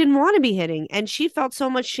actually didn't want to be hitting and she felt so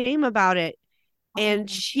much shame about it. And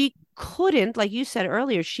she couldn't, like you said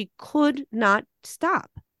earlier, she could not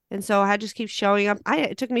stop. And so I had to just keep showing up.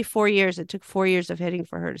 It took me 4 years. It took 4 years of hitting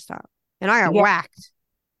for her to stop. And I got whacked.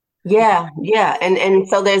 Yeah. Yeah. And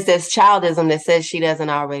so there's this childism that says she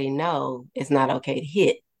doesn't already know it's not okay to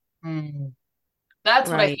hit. That's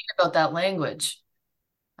what I hate about that language.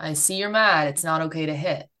 I see you're mad. It's not okay to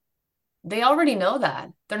hit. They already know that.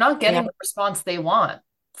 They're not getting the response they want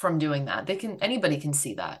from doing that. Anybody can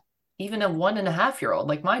see that. Even a 1.5-year-old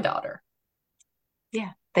like my daughter.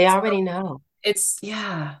 Yeah, they already know.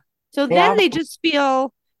 So then they just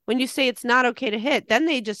feel, when you say it's not okay to hit, then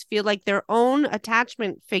they just feel like their own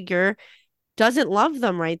attachment figure doesn't love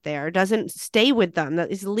them right there, doesn't stay with them, that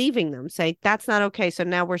is leaving them. Say, that's not okay. So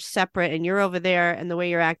now we're separate and you're over there and the way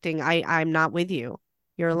you're acting, I'm not with you.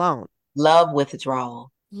 You're alone. Love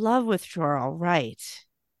withdrawal. Right.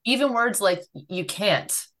 Even words like you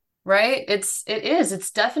can't, right? It's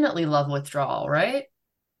definitely love withdrawal, right?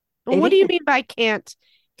 Well, what do you mean by can't,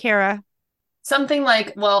 Kara? Something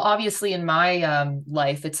like, well, obviously in my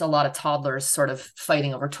life, it's a lot of toddlers sort of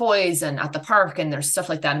fighting over toys and at the park, and there's stuff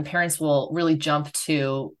like that. And parents will really jump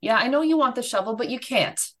to, yeah, I know you want the shovel, but you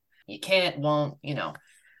can't. You can't, won't,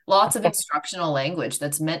 lots of instructional language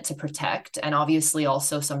that's meant to protect, and obviously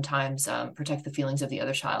also sometimes protect the feelings of the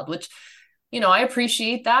other child, which, I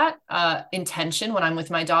appreciate that intention when I'm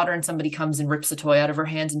with my daughter and somebody comes and rips a toy out of her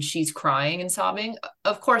hands and she's crying and sobbing.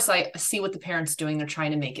 Of course, I see what the parent's doing. They're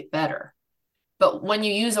trying to make it better. But when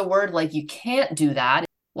you use a word like you can't do that,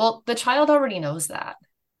 well, the child already knows that.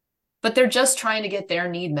 But they're just trying to get their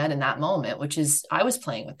need met in that moment, which is, I was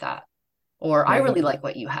playing with that, or I really like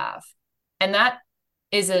what you have. And that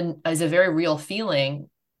is a very real feeling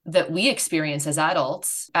that we experience as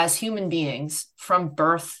adults, as human beings, from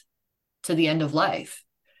birth to the end of life,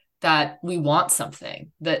 that we want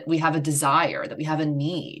something, that we have a desire, that we have a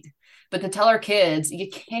need. But to tell our kids, you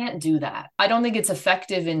can't do that. I don't think it's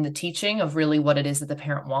effective in the teaching of really what it is that the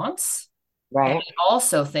parent wants. Right. And I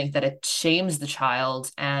also think that it shames the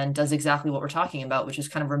child and does exactly what we're talking about, which is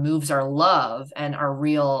kind of removes our love and our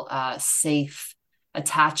real safe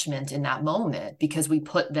attachment in that moment, because we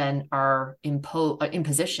put then our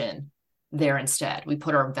imposition there instead. We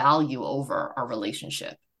put our value over our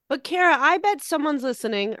relationship. But Kara, I bet someone's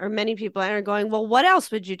listening, or many people are going, well, what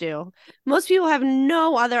else would you do? Most people have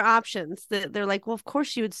no other options. They're like, well, of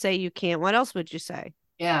course you would say you can't. What else would you say?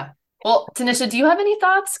 Yeah. Well, Tanisha, do you have any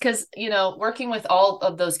thoughts? Because, working with all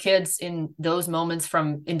of those kids in those moments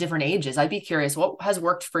in different ages, I'd be curious, what has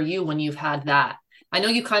worked for you when you've had that? I know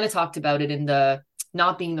you kind of talked about it in the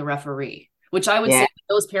not being the referee, which I would say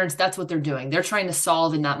those parents, that's what they're doing. They're trying to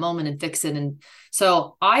solve in that moment and fix it. And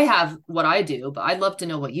so I have what I do, but I'd love to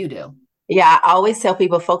know what you do. Yeah, I always tell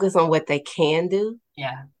people focus on what they can do.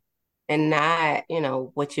 Yeah. And not,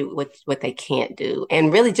 what they can't do.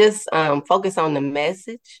 And really just focus on the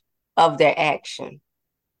message of their action.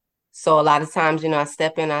 So a lot of times, I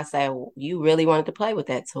step in, I say, well, you really wanted to play with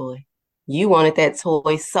that toy. You wanted that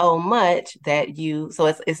toy so much that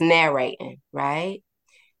so it's narrating, right?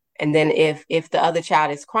 And then if the other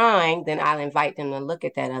child is crying, then I'll invite them to look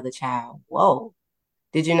at that other child. Whoa,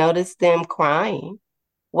 did you notice them crying?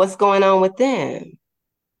 What's going on with them?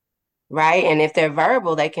 Right. And if they're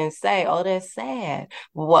verbal, they can say, oh, they're sad.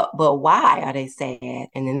 But why are they sad?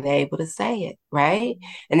 And then they're able to say it. Right.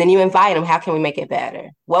 And then you invite them, how can we make it better?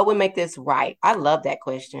 What would make this right? I love that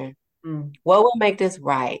question. What would make this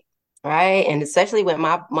right? Right. And especially with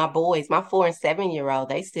my boys, my 4 and 7-year-old,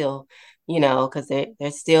 they still, because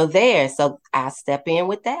they're still there. So I step in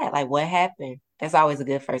with that. Like, what happened? That's always a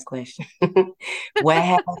good first question. What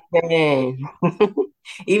happened?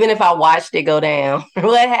 Even if I watched it go down,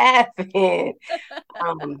 what happened?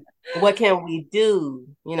 What can we do?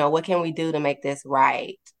 What can we do to make this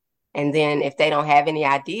right? And then if they don't have any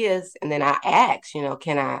ideas, and then I ask,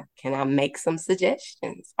 can I make some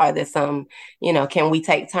suggestions? Are there some, can we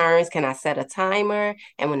take turns? Can I set a timer?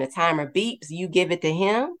 And when the timer beeps, you give it to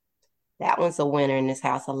him. That one's a winner in this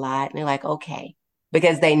house a lot. And they're like, okay,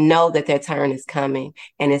 because they know that their turn is coming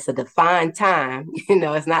and it's a defined time.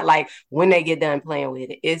 It's not like when they get done playing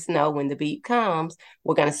with it. It's no, when the beep comes,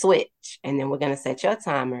 we're going to switch, and then we're going to set your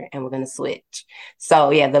timer and we're going to switch.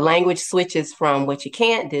 So yeah, the language switches from what you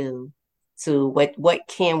can't do to what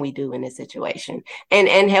can we do in this situation,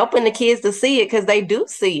 and helping the kids to see it, because they do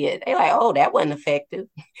see it. They're like, oh, that wasn't effective,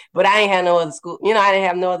 but I ain't had no other school. I didn't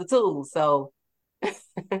have no other tools. So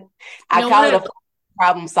I call it a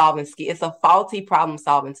problem solving skill. It's a faulty problem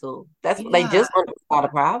solving tool. That's what they just want to solve a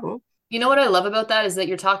problem. You know what I love about that is that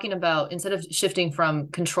you're talking about, instead of shifting from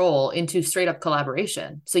control into straight up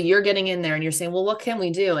collaboration. So you're getting in there and you're saying, well, what can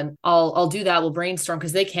we do? And I'll do that. We'll brainstorm,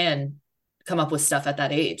 because they can come up with stuff at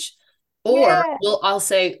that age. Or I'll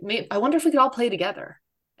say, I wonder if we could all play together.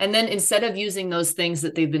 And then instead of using those things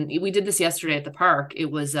that we did this yesterday at the park.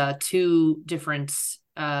 It was 2 different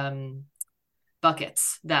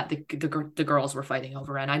buckets that the girls were fighting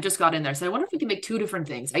over. And I just got in there. So I wonder if we could make 2 different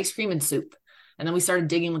things, ice cream and soup. And then we started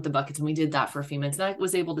digging with the buckets, and we did that for a few minutes. And I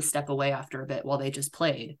was able to step away after a bit while they just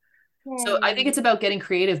played. So I think it's about getting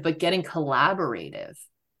creative, but getting collaborative.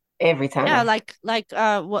 Every time. Yeah, I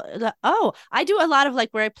do a lot of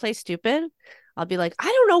where I play stupid. I'll be like, I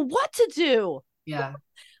don't know what to do. Yeah.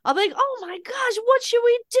 I'll be like, oh my gosh, what should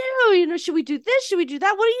we do? Should we do this? Should we do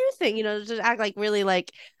that? What do you think? Just act like really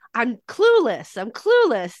like I'm clueless, and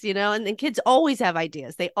then kids always have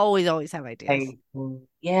ideas. They always have ideas.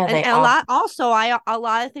 Yeah. And a lot also, a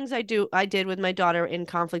lot of things I did with my daughter in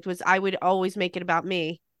conflict was I would always make it about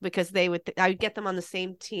me, because I would get them on the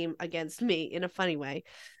same team against me in a funny way.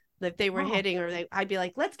 If they were hitting, I'd be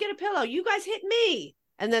like, let's get a pillow. You guys hit me.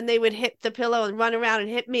 And then they would hit the pillow and run around and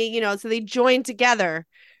hit me, so they joined together,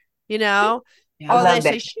 Yeah, or they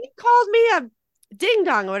say, she called me a ding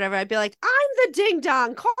dong or whatever. I'd be like, I'm the ding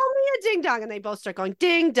dong. Call me a ding dong. And they both start going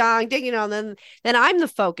ding dong, ding, and then I'm the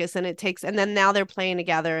focus, and then now they're playing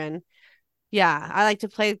together. And yeah, I like to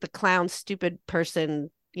play the clown, stupid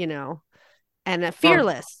person, and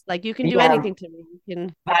fearless. Like, you can do anything to me. You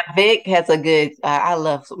can. Vic has a good, I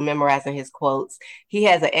love memorizing his quotes. He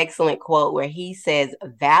has an excellent quote where he says,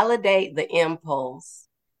 validate the impulse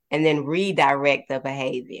and then redirect the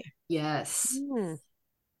behavior. Yes.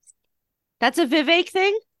 That's a Vivek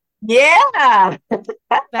thing? Yeah.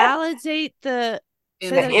 Validate the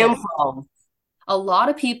impulse. A lot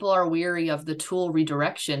of people are weary of the tool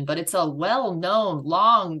redirection, but it's a well-known,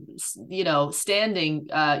 long, standing,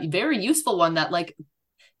 very useful one that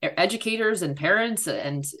educators and parents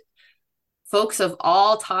and folks of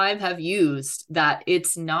all time have used. That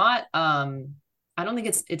it's not, I don't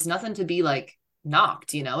think it's nothing to be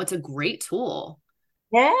knocked, it's a great tool.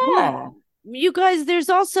 Yeah. You guys, there's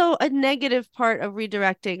also a negative part of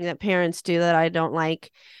redirecting that parents do that I don't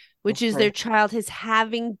like, which is their child is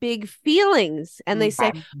having big feelings, and they say,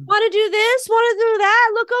 want to do this, want to do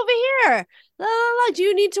that, look over here, la, la, la. Do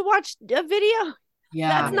you need to watch a video?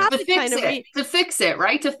 Yeah, that's not the kind of to fix it,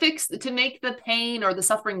 right? To make the pain or the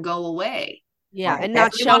suffering go away. Yeah, right. And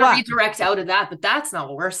not show up. Redirect out of that, but that's not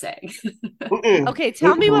what we're saying. Okay,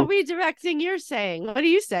 tell me what redirecting you're saying. What are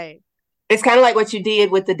you saying? It's kind of like what you did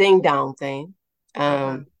with the ding dong thing.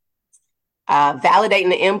 Validating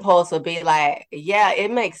the impulse would be like, yeah,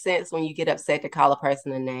 it makes sense when you get upset to call a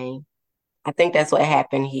person a name. I think that's what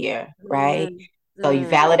happened here, right? Mm-hmm. So you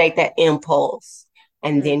validate that impulse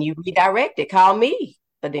and then you redirect it. Call me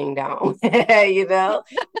a ding dong, you know?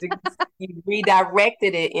 You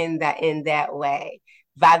redirected it in that way.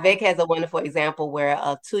 Vivek has a wonderful example where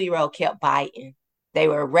a 2-year-old kept biting. They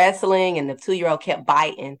were wrestling and the 2-year-old kept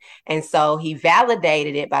biting. And so he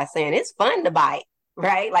validated it by saying, it's fun to bite,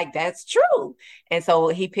 right? Like that's true. And so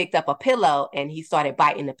he picked up a pillow and he started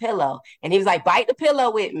biting the pillow. And he was like, bite the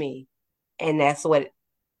pillow with me. And that's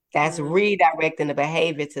redirecting the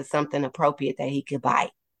behavior to something appropriate that he could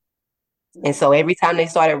bite. And so every time they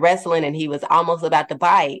started wrestling and he was almost about to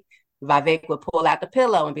bite, Vivek would pull out the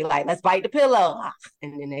pillow and be like, let's bite the pillow.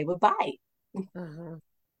 And then they would bite. Uh-huh.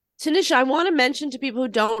 Tanisha, I want to mention to people who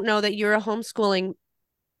don't know that you're a homeschooling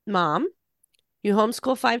mom. You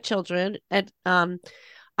homeschool 5 children. And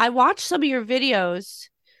I watched some of your videos.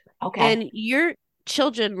 Okay. And your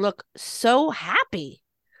children look so happy.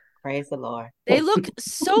 Praise the Lord. They look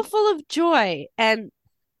so full of joy. And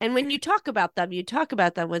when you talk about them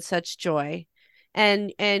with such joy.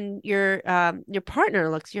 And your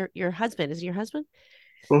partner looks, your husband, is it your husband?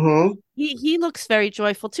 Mm-hmm. He looks very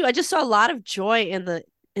joyful too. I just saw a lot of joy in the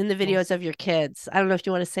videos of your kids. I don't know if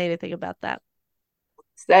you want to say anything about that.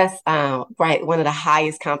 That's right. One of the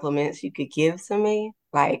highest compliments you could give to me.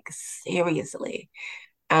 Like seriously.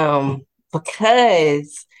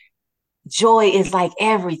 Because joy is like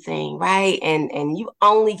everything, right? And you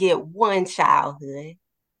only get one childhood,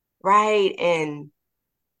 right? And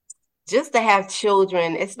just to have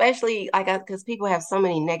children, especially like because people have so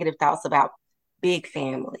many negative thoughts about big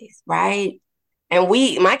families, right? And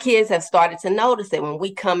my kids have started to notice it when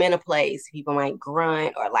we come in a place, people might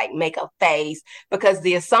grunt or like make a face because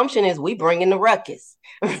the assumption is we bring in the ruckus,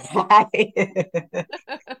 right?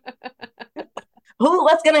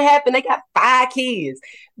 What's going to happen? They got 5 kids.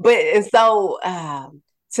 And so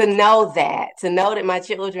to know that my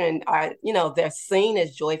children are, they're seen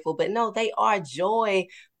as joyful, but no, they are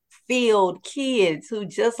joy-filled kids who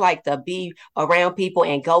just like to be around people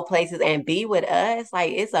and go places and be with us.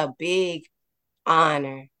 Like it's a big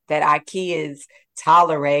honor that our kids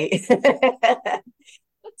tolerate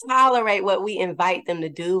what we invite them to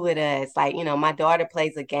do with us. Like, my daughter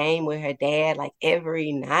plays a game with her dad like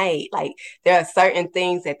every night. Like there are certain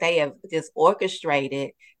things that they have just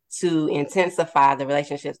orchestrated to intensify the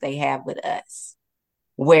relationships they have with us,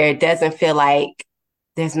 where it doesn't feel like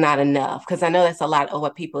there's not enough. Because I know that's a lot of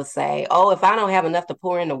what people say. Oh, if I don't have enough to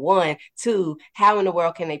pour into 1, 2, how in the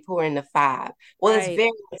world can they pour into 5? Well, right. It's very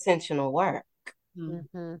intentional work.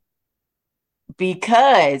 Mm-hmm.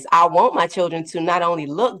 Because I want my children to not only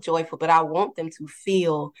look joyful, but I want them to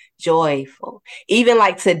feel joyful. Even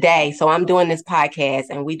like today, so I'm doing this podcast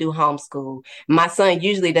and we do homeschool. My son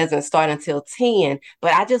usually doesn't start until 10,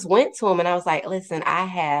 but I just went to him and I was like, listen, I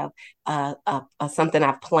have something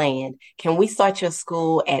I've planned. Can we start your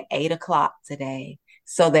school at 8:00 today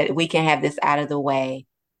so that we can have this out of the way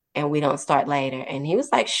and we don't start later? And he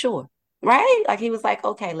was like, sure. Right? Like he was like,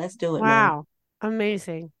 okay, let's do it. Wow. Mom.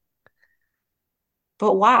 Amazing.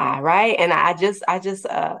 But why, right? And I just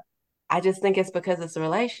think it's because it's a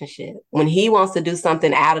relationship. When he wants to do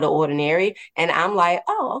something out of the ordinary, and I'm like,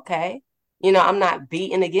 oh, okay. I'm not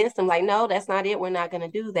beating against him. Like, no, that's not it. We're not going to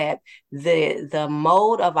do that. The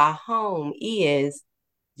mode of our home is,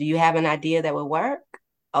 do you have an idea that would work?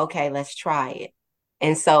 Okay, let's try it.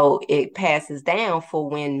 And so it passes down for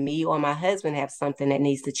when me or my husband have something that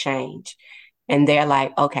needs to change. And they're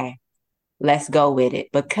like, okay, let's go with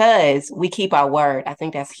it, because we keep our word. I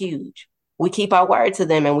think that's huge. We keep our word to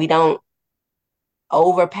them and we don't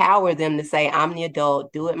overpower them to say, I'm the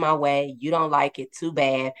adult, do it my way. You don't like it, too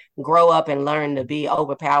bad. Grow up and learn to be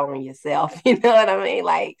overpowering yourself. You know what I mean?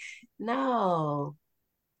 Like, no.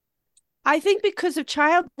 I think because of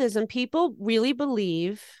childism, people really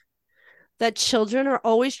believe that children are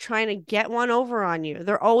always trying to get one over on you.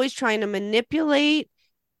 They're always trying to manipulate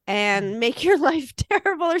and make your life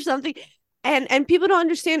terrible or something. And people don't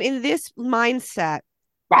understand, in this mindset,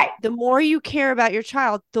 right, the more you care about your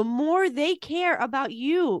child, the more they care about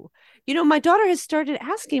you. My daughter has started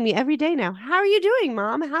asking me every day now, how are you doing,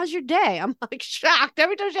 Mom? How's your day? I'm like shocked.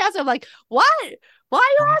 Every time she asks, I'm like, what? Why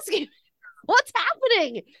are you asking? What's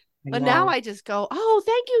happening? But now I just go, oh,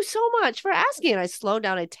 thank you so much for asking. And I slow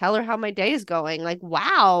down. I tell her how my day is going. Like,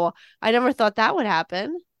 wow, I never thought that would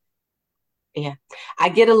happen. Yeah, I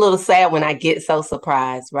get a little sad when I get so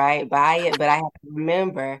surprised, right, by it. But I have to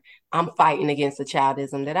remember I'm fighting against the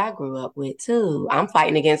childism that I grew up with, too. I'm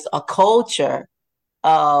fighting against a culture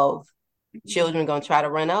of children going to try to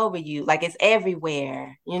run over you. Like it's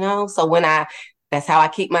everywhere, So that's how I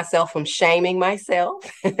keep myself from shaming myself.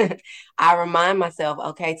 I remind myself,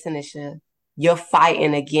 okay, Tanisha, you're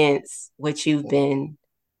fighting against what you've been,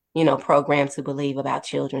 programmed to believe about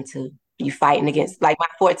children too. You fighting against, like my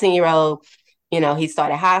 14-year-old, he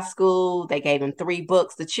started high school. They gave him 3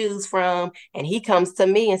 books to choose from. And he comes to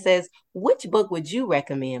me and says, which book would you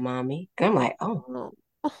recommend, mommy? And I'm like, oh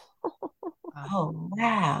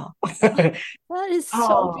wow. That is so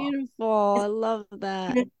Oh, beautiful. I love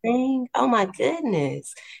that. thing. Oh my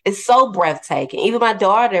goodness. It's so breathtaking. Even my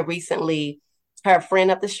daughter recently, her friend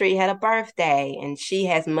up the street had a birthday and she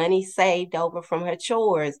has money saved over from her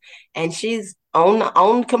chores and she's on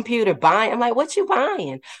the computer buying. I'm like, what you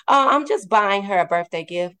buying? Oh, I'm just buying her a birthday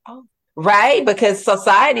gift. Oh, right. Because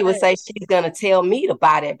society would say she's gonna tell me to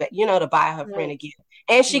buy that, but to buy her friend a gift.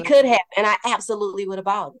 And she could have, and I absolutely would have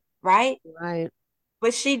bought it, right? Right.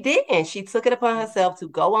 But she didn't. She took it upon herself to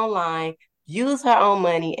go online, use her own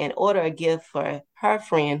money, and order a gift for her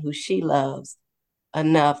friend who she loves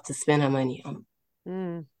enough to spend her money on.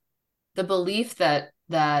 Mm. The belief that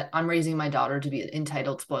I'm raising my daughter to be an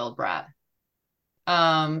entitled, spoiled brat.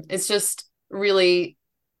 It's just really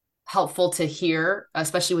helpful to hear,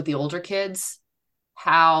 especially with the older kids,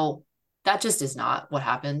 how that just is not what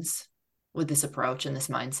happens with this approach and this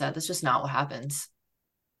mindset. That's just not what happens.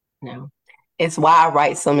 No. It's why I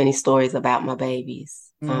write so many stories about my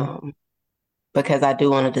babies. Because I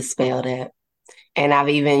do want to dispel that. And I've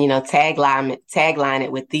even, tagline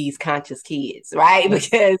it with these conscious kids, right?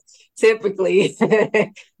 Because typically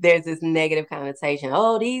there's this negative connotation.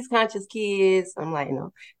 Oh, these conscious kids. I'm like,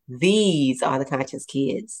 no, these are the conscious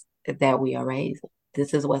kids that we are raising.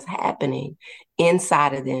 This is what's happening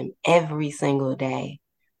inside of them every single day.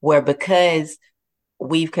 Where because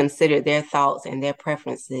we've considered their thoughts and their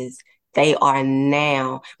preferences, they are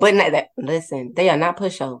now, listen, they are not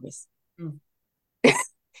pushovers.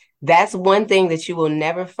 That's one thing that you will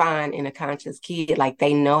never find in a conscious kid. Like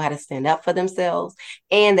they know how to stand up for themselves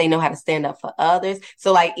and they know how to stand up for others.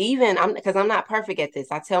 So like because I'm not perfect at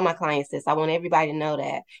this. I tell my clients this. I want everybody to know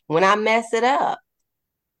that when I mess it up,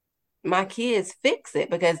 my kids fix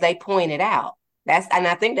it because they point it out. And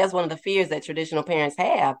I think that's one of the fears that traditional parents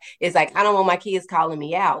have. Is like, I don't want my kids calling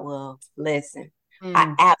me out. Well, listen,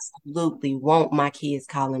 I absolutely want my kids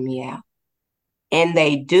calling me out. And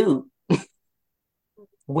they do.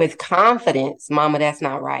 With confidence, mama, that's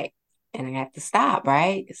not right. And I have to stop,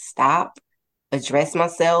 right? Stop, address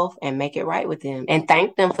myself, and make it right with them. And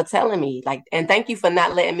thank them for telling me. And thank you for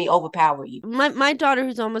not letting me overpower you. My daughter,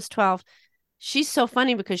 who's almost 12, she's so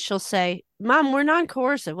funny because she'll say, Mom, we're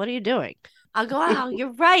non-coercive. What are you doing? I'll go, oh,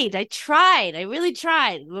 you're right. I tried. I really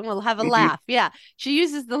tried. And we'll have a laugh. Yeah. She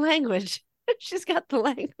uses the language. She's got the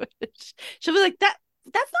language. She'll be like, that's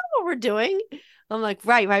not what we're doing. I'm like,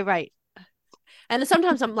 right. And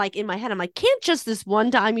sometimes I'm like, in my head, I'm like, can't just this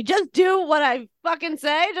one time you just do what I fucking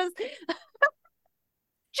say? Just this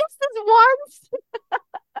once.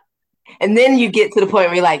 And then you get to the point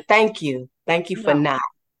where you're like, thank you for not.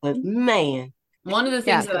 But man. One of the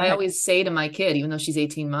things that I always say to my kid, even though she's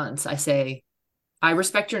 18 months, I say, I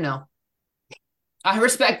respect your no. I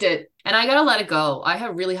respect it. And I got to let it go.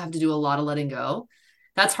 Really have to do a lot of letting go.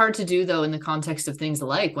 That's hard to do, though, in the context of things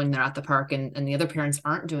like when they're at the park and the other parents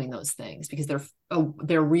aren't doing those things because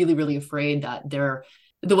they're really, really afraid that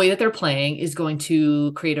the way that they're playing is going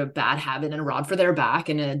to create a bad habit and a rod for their back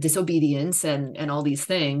and a disobedience and all these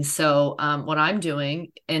things. So what I'm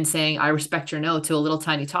doing and saying, I respect your no to a little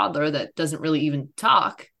tiny toddler that doesn't really even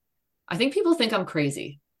talk, I think people think I'm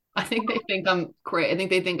crazy. I think they think I'm crazy. I think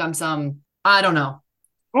they think I'm I don't know.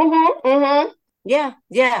 Yeah.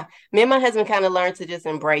 Me and my husband kind of learned to just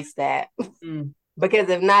embrace that because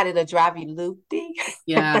if not, it'll drive you loopy.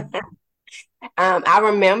 Yeah. I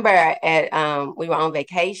remember we were on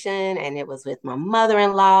vacation and it was with my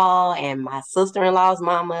mother-in-law and my sister-in-law's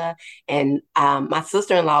mama. And my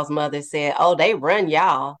sister-in-law's mother said, oh, they run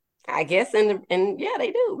y'all. I guess. And yeah,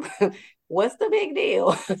 they do. What's the big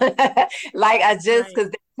deal? Because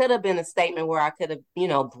there could have been a statement where I could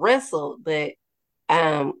have, bristled, but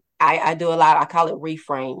I do a lot. I call it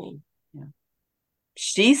reframing. Yeah.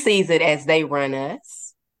 She sees it as they run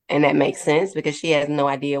us. And that makes sense because she has no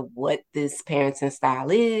idea what this parenting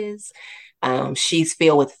style is. She's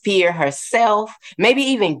filled with fear herself, maybe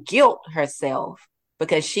even guilt herself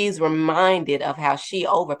because she's reminded of how she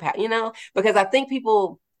overpowered, because I think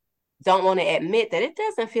people don't want to admit that it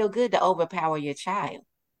doesn't feel good to overpower your child.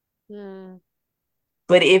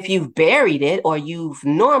 But if you've buried it or you've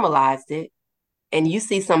normalized it, and you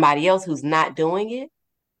see somebody else who's not doing it,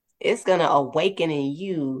 it's going to awaken in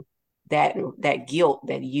you that guilt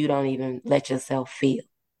that you don't even let yourself feel.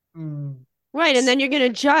 Right. And then you're going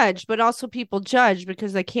to judge, but also people judge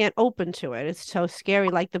because they can't open to it. It's so scary.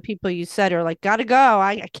 Like the people you said are like, gotta go.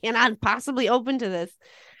 I cannot possibly open to this,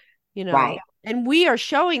 Right. And we are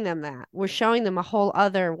showing them that. We're showing them a whole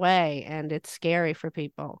other way. And it's scary for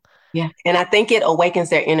people. Yeah. And I think it awakens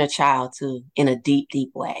their inner child too in a deep,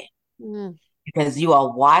 deep way. Mm. Because you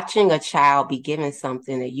are watching a child be given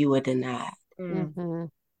something that you were denied. Mm-hmm.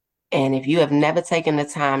 And if you have never taken the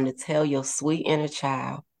time to tell your sweet inner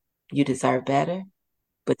child you deserve better,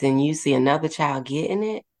 but then you see another child getting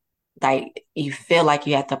it, like you feel like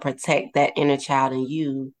you have to protect that inner child in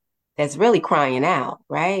you that's really crying out,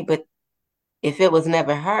 right? But if it was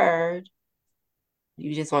never heard,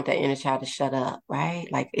 you just want that inner child to shut up, right?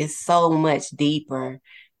 Like it's so much deeper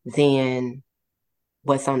than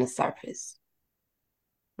what's on the surface.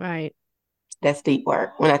 Right. That's deep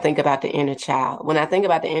work. When I think about the inner child, when I think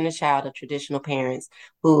about the inner child of traditional parents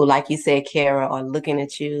who, like you said, Kara, are looking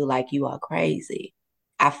at you like you are crazy,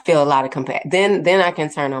 I feel a lot of compassion. Then I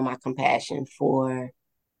can turn on my compassion for,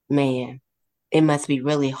 man, it must be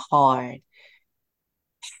really hard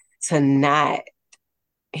to not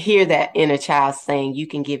hear that inner child saying, you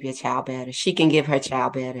can give your child better. She can give her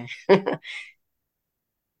child better.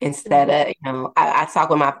 Instead of, I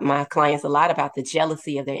talk with my clients a lot about the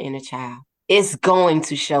jealousy of their inner child. It's going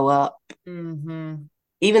to show up. Mm-hmm.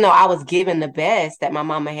 Even though I was given the best that my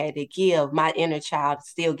mama had to give, my inner child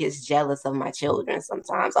still gets jealous of my children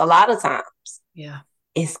sometimes, a lot of times. Yeah.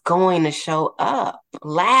 It's going to show up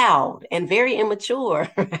loud and very immature,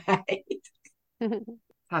 right?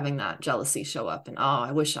 Having that jealousy show up and, oh,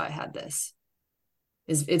 I wish I had this.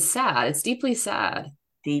 It's sad. It's deeply sad.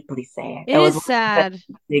 Deeply sad. It That was is one of sad.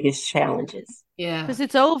 the biggest challenges. Yeah. Because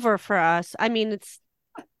it's over for us. I mean, it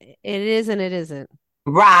is and it isn't.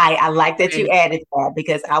 Right. I like that you Right. added that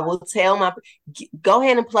because I will tell go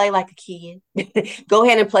ahead and play like a kid. Go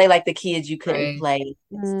ahead and play like the kids you couldn't Right. play.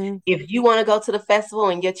 Mm. If you want to go to the festival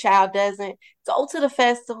and your child doesn't, go to the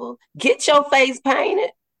festival. Get your face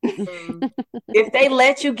painted. Mm. If they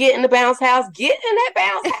let you get in the bounce house, get in that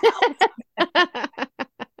bounce house.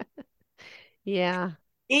 Yeah.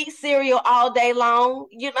 Eat cereal all day long.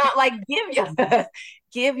 You're not like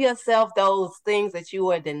give yourself those things that you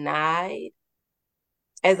were denied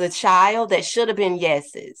as a child that should have been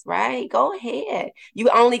yeses, right? Go ahead. You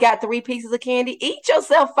only got 3 pieces of candy. Eat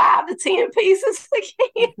yourself 5 to 10 pieces of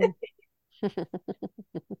candy.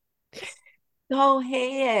 Go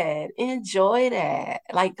ahead. Enjoy that.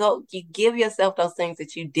 Like you give yourself those things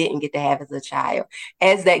that you didn't get to have as a child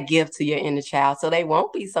as that gift to your inner child. So they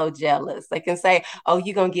won't be so jealous. They can say, oh,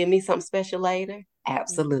 you're gonna give me something special later?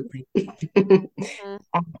 Absolutely. Mm.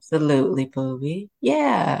 Absolutely, Booby.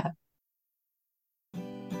 Yeah.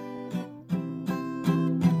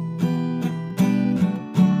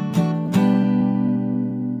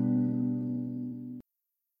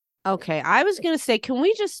 Okay, I was going to say, can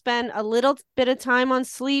we just spend a little bit of time on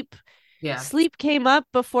sleep? Yeah. Sleep came up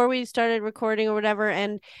before we started recording or whatever,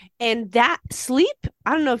 and that sleep,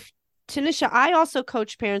 I don't know if Tanisha, I also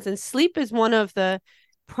coach parents, and sleep is one of the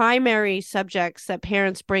primary subjects that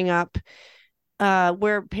parents bring up,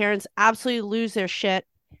 where parents absolutely lose their shit,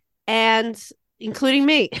 and including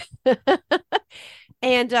me.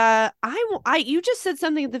 And you just said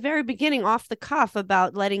something at the very beginning off the cuff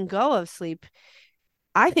about letting go of sleep.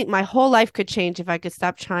 I think my whole life could change if I could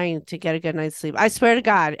stop trying to get a good night's sleep. I swear to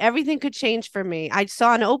God, everything could change for me. I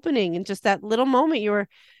saw an opening in just that little moment you were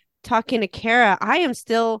talking to Kara. I'm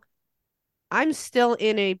still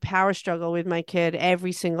in a power struggle with my kid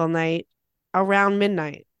every single night around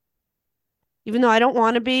midnight. Even though I don't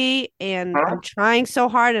want to be, and I'm trying so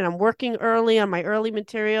hard, and I'm working early on my early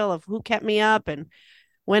material of who kept me up and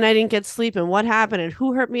when I didn't get sleep and what happened and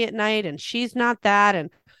who hurt me at night, and she's not that, and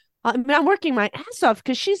I'm working my ass off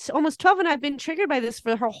because she's almost 12 and I've been triggered by this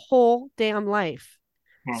for her whole damn life.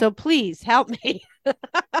 Okay. So please help me.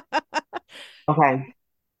 Okay.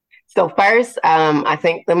 So first, I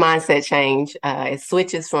think the mindset change, it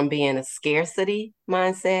switches from being a scarcity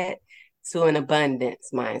mindset to an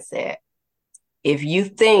abundance mindset. If you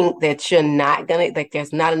think that you're not like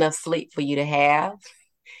there's not enough sleep for you to have,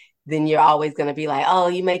 then you're always gonna be like, oh,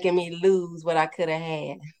 you're making me lose what I could have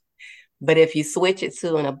had. But if you switch it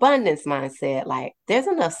to an abundance mindset, like there's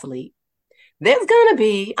enough sleep.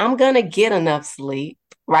 I'm gonna get enough sleep,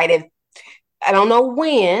 right? I don't know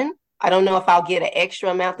when. I don't know if I'll get an extra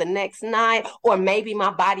amount the next night, or maybe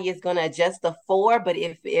my body is going to adjust the 4. But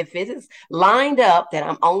if it is lined up that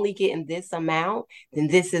I'm only getting this amount, then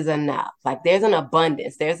this is enough. Like there's an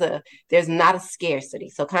abundance. There's not a scarcity.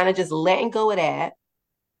 So kind of just letting go of that,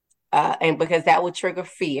 and because that would trigger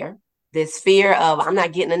fear. This fear of I'm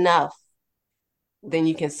not getting enough. then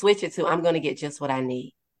you can switch it to, I'm going to get just what I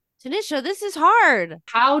need. Tanisha, this is hard.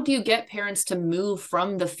 How do you get parents to move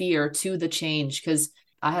from the fear to the change? Because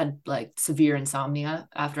I had like severe insomnia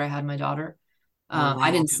after I had my daughter. Oh, I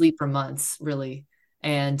wow. didn't sleep for months, really,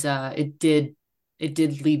 and it did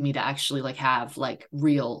lead me to actually like have like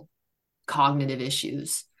real cognitive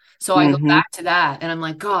issues. So I go Mm-hmm. back to that and I'm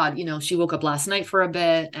like, God, she woke up last night for a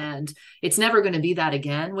bit, and it's never going to be that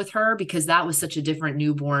again with her because that was such a different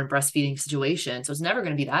newborn breastfeeding situation. So it's never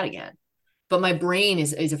going to be that again. But my brain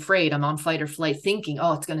is afraid. I'm on fight or flight thinking,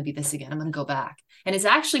 oh, it's going to be this again. I'm going to go back. And it's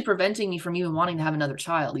actually preventing me from even wanting to have another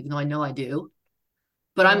child, even though I know I do.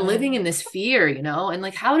 But I'm living in this fear, and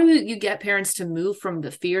like, how do you get parents to move from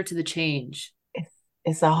the fear to the change?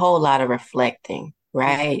 It's a whole lot of reflecting,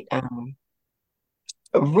 right?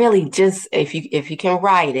 Really just if you can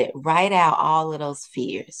write out all of those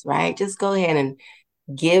fears, right? Just go ahead and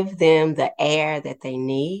give them the air that they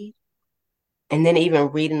need. And then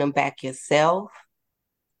even reading them back yourself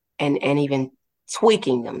and even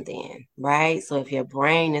tweaking them then, right? So if your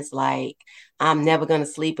brain is like, I'm never going to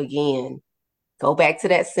sleep again, go back to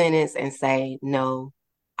that sentence and say, no,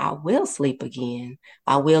 I will sleep again.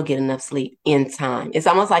 I will get enough sleep in time. It's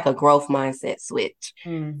almost like a growth mindset switch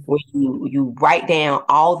where you write down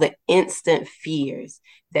all the instant fears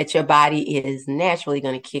that your body is naturally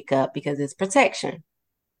going to kick up because it's protection.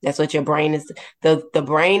 That's what your brain is. The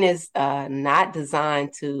brain is not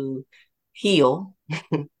designed to heal.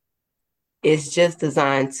 It's just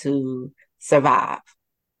designed to survive.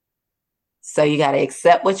 So you got to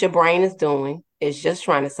accept what your brain is doing. It's just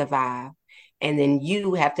trying to survive. And then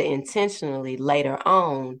you have to intentionally later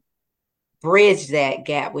on bridge that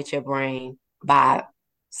gap with your brain by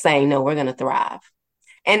saying, no, we're going to thrive.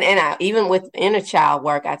 And even with inner child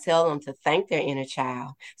work, I tell them to thank their inner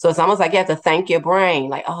child. So it's almost like you have to thank your brain.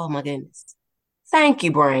 Like, oh my goodness. Thank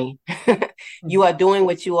you, brain. You are doing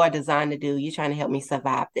what you are designed to do. You're trying to help me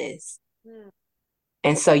survive this.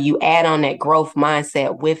 And so you add on that growth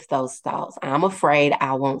mindset with those thoughts. I'm afraid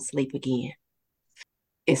I won't sleep again.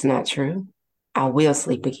 It's not true. I will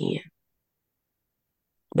sleep again.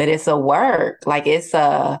 But it's a work. Like it's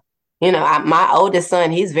my oldest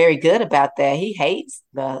son, he's very good about that. He hates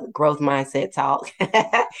the growth mindset talk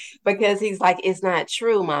because he's like, it's not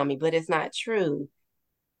true, mommy, but it's not true.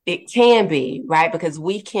 It can be, right? Because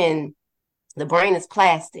the brain is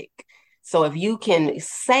plastic. So if you can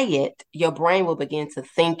say it, your brain will begin to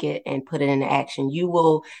think it and put it into action.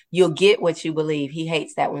 You'll get what you believe. He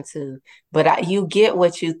hates that one too. But you get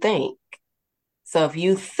what you think. So if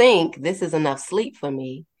you think this is enough sleep for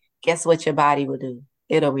me, guess what your body will do?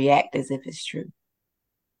 It'll react as if it's true.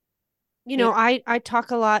 I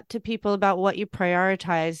talk a lot to people about what you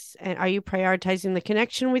prioritize. And are you prioritizing the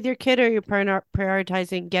connection with your kid, or are you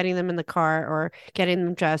prioritizing getting them in the car or getting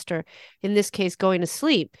them dressed, or in this case, going to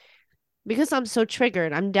sleep? Because I'm so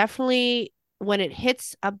triggered, I'm definitely, when it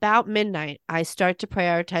hits about midnight, I start to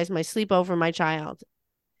prioritize my sleep over my child.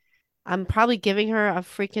 I'm probably giving her a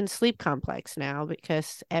freaking sleep complex now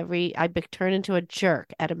because I turn into a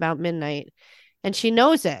jerk at about midnight, and she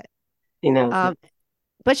knows it.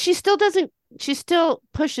 But she still doesn't. She still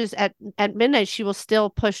pushes at midnight. She will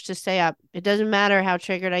still push to stay up. It doesn't matter how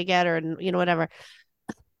triggered I get, or whatever.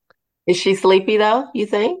 Is she sleepy though, you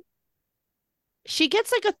think? She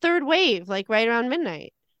gets like a third wave, like right around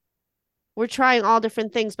midnight. We're trying all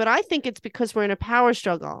different things, but I think it's because we're in a power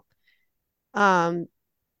struggle.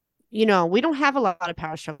 We don't have a lot of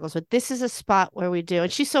power struggles, but this is a spot where we do.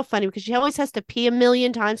 And she's so funny because she always has to pee a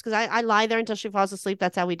million times because I lie there until she falls asleep.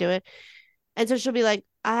 That's how we do it. And so she'll be like,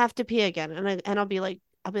 I have to pee again. And I'll be like,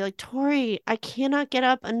 Tori, I cannot get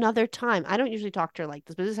up another time. I don't usually talk to her like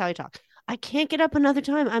this, but this is how I talk. I can't get up another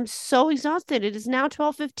time. I'm so exhausted. It is now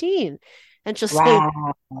 12:15. And she'll say,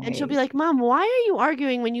 and she'll be like, Mom, why are you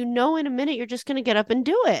arguing when you know in a minute you're just going to get up and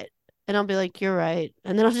do it? And I'll be like, you're right.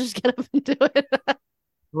 And then I'll just get up and do it.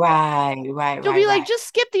 Right. She'll be like, just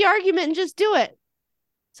skip the argument and just do it.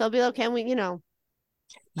 So I'll be like, can we, Yeah.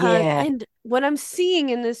 And what I'm seeing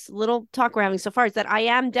in this little talk we're having so far is that I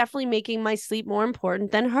am definitely making my sleep more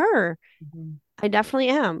important than her. I definitely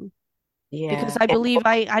am. Yeah. Because I believe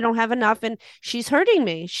I don't have enough, and she's hurting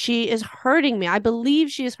me. She is hurting me. I believe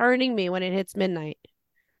she is hurting me when it hits midnight.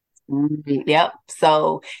 Yep.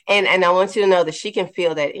 So, and I want you to know that she can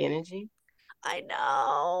feel that energy. I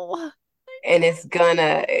know. And it's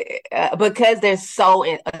gonna, because they're so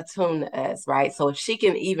attuned to us, right? So if she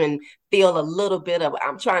can even feel a little bit of,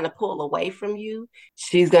 I'm trying to pull away from you,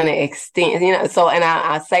 she's gonna extend, So, and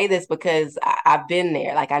I say this because I've been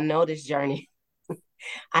there. Like I know this journey.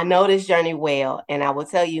 I know this journey well. And I will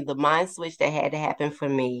tell you the mind switch that had to happen for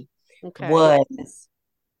me was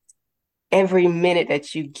every minute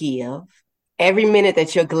that you give, every minute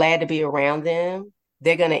that you're glad to be around them,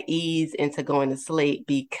 they're going to ease into going to sleep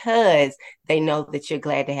because they know that you're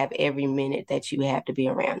glad to have every minute that you have to be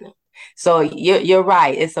around them. So you're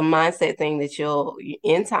right. It's a mindset thing that you'll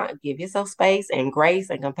in time give yourself space and grace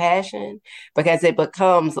and compassion, because it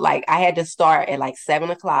becomes like I had to start at like 7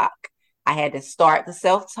 o'clock. I had to start the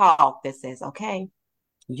self-talk that says, okay,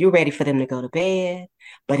 you're ready for them to go to bed.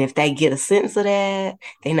 But if they get a sense of that,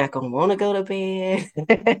 they're not going to want to go to bed.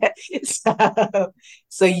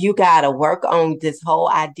 so you got to work on this whole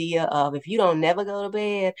idea of if you don't never go to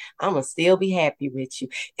bed, I'm going to still be happy with you.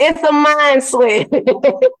 It's a mind switch.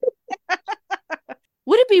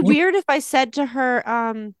 Would it be weird if I said to her,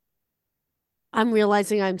 I'm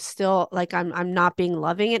realizing I'm still like I'm not being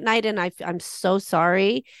loving at night, and I'm so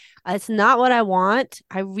sorry. It's not what I want.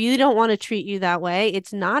 I really don't want to treat you that way.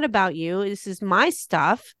 It's not about you. This is my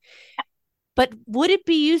stuff. But would it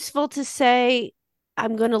be useful to say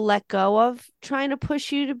I'm going to let go of trying to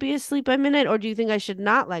push you to be asleep by midnight, or do you think I should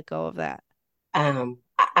not let go of that?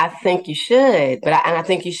 I think you should, and I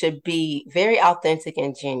think you should be very authentic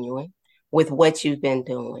and genuine with what you've been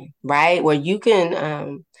doing, right? Where you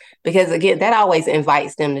can, because again, that always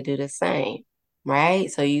invites them to do the same, right?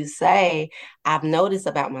 So you say, I've noticed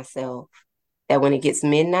about myself that when it gets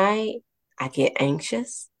midnight, I get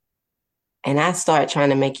anxious and I start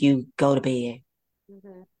trying to make you go to bed.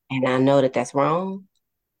 Mm-hmm. And I know that that's wrong.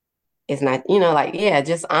 It's not, like, yeah,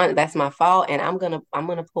 that's my fault. And I'm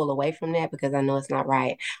gonna pull away from that because I know it's not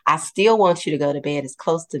right. I still want you to go to bed as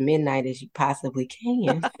close to midnight as you possibly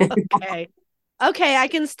can. Okay. Okay, I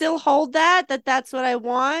can still hold that's what I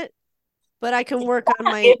want, but I can work on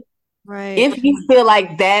my right. If you feel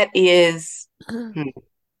like that is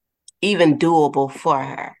even doable for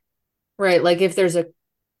her. Right. Like if there's I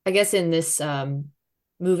guess in this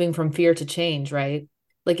moving from fear to change, right?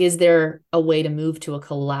 Like, is there a way to move to a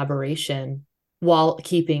collaboration while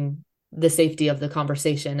keeping the safety of the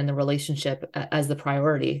conversation and the relationship as the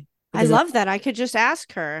priority? Because I love that. I could just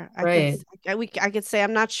ask her. Right. I could say,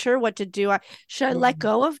 I'm not sure what to do. Should I let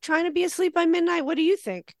go of trying to be asleep by midnight? What do you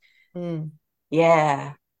think?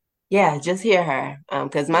 Yeah. Yeah, just hear her.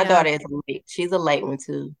 Because my daughter is late. She's a late one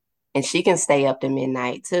too. And she can stay up to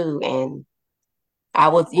midnight too. And I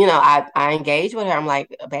was, I engaged with her. I'm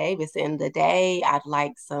like, babe, it's the end of the day. I'd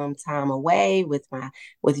like some time away with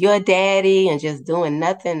your daddy and just doing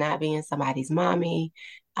nothing, not being somebody's mommy.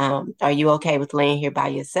 Are you okay with laying here by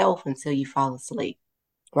yourself until you fall asleep?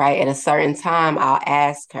 Right. At a certain time, I'll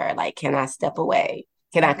ask her, like, can I step away?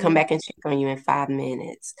 Can I come back and check on you in 5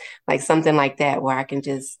 minutes? Like something like that, where I can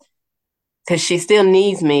just, because she still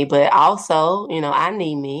needs me, but also, I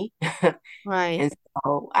need me. Right. And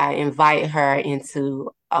so I invite her into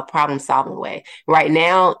a problem solving way. Right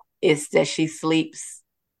now, it's that she sleeps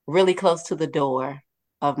really close to the door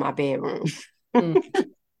of my bedroom.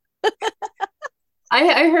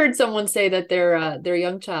 I heard someone say that their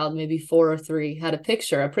young child, maybe 4 or 3, had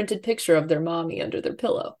a printed picture of their mommy under their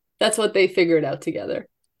pillow. That's what they figured out together.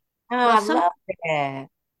 Oh, I love that.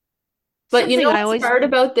 But what's hard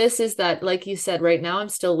about this is that, like you said, right now I'm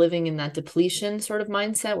still living in that depletion sort of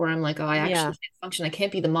mindset where I'm like, oh, I actually can't function. I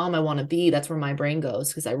can't be the mom I want to be. That's where my brain goes,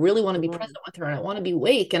 because I really want to be present with her and I want to be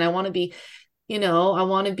awake and I want to be,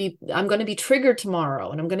 I'm going to be triggered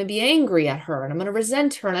tomorrow and I'm going to be angry at her and I'm going to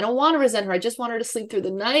resent her and I don't want to resent her. I just want her to sleep through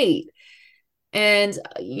the night. And,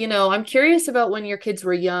 I'm curious about when your kids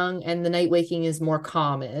were young and the night waking is more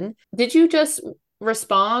common. Did you just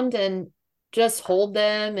respond and just hold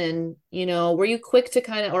them? And, were you quick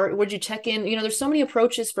to or would you check in? There's so many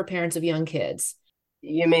approaches for parents of young kids.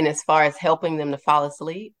 You mean as far as helping them to fall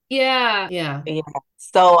asleep? Yeah.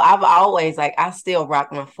 So I've always, I still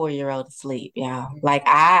rock my 4-year-old to sleep, y'all. Like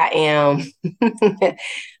I am,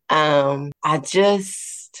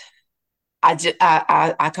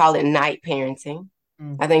 I call it night parenting.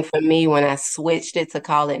 I think for me, when I switched it to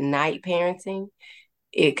call it night parenting,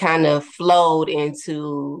 it kind of flowed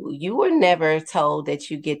into, you were never told that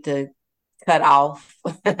you get to cut off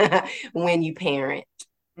when you parent,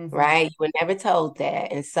 right? You were never told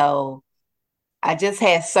that. And so I just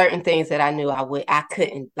had certain things that I knew I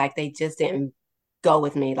couldn't, like they just didn't go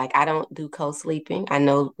with me. Like I don't do co-sleeping. I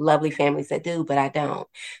know lovely families that do, but I don't.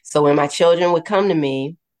 So when my children would come to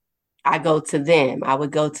me, I go to them. I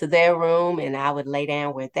would go to their room and I would lay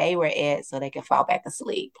down where they were at so they could fall back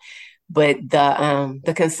asleep. But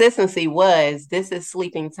the consistency was, this is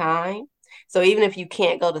sleeping time. So even if you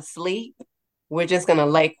can't go to sleep, we're just going to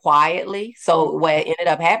lay quietly. So what ended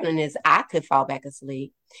up happening is I could fall back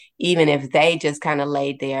asleep, even if they just kind of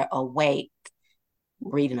laid there awake,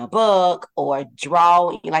 reading a book or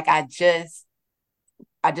drawing. Like I just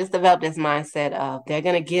I just developed this mindset of they're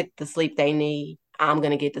gonna get the sleep they need. I'm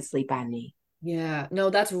gonna get the sleep I need. Yeah, no,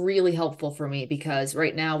 that's really helpful for me because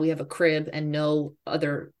right now we have a crib and no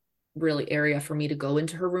other really area for me to go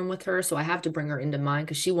into her room with her. So I have to bring her into mine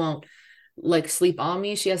because she won't like sleep on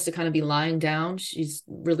me. She has to kind of be lying down. She's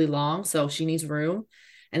really long, so she needs room.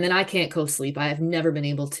 And then I can't co-sleep. I have never been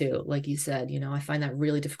able to, like you said, I find that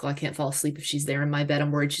really difficult. I can't fall asleep if she's there in my bed.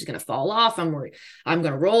 I'm worried she's going to fall off. I'm worried I'm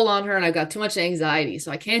going to roll on her and I've got too much anxiety. So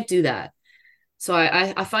I can't do that. So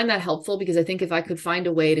I find that helpful because I think if I could find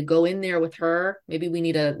a way to go in there with her, maybe we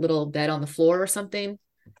need a little bed on the floor or something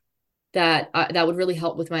that would really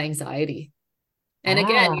help with my anxiety. And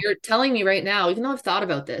again, Ah, you're telling me right now, even though I've thought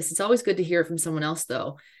about this, it's always good to hear it from someone else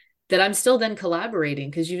though, that I'm still then collaborating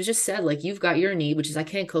because you just said like you've got your need, which is I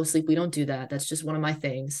can't co-sleep. We don't do that. That's just one of my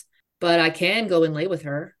things. But I can go and lay with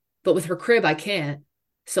her, but with her crib, I can't.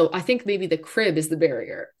 So I think maybe the crib is the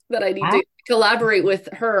barrier that I need ah, to collaborate with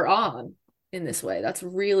her on in this way. That's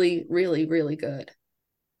really, really, really good.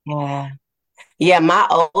 yeah. Yeah, my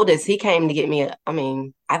oldest, he came to get me. I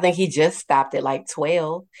mean, I think he just stopped at like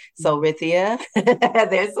 12. So, Mm. Rithia,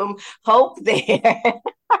 there's some hope there.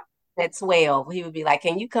 At 12, he would be like,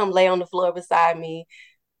 "Can you come lay on the floor beside me?"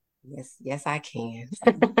 Yes, yes, I can.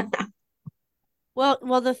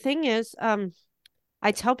 Well, the thing is,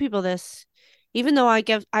 I tell people this, even though I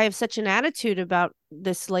have such an attitude about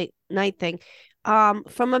this late night thing.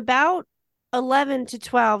 From about 11 to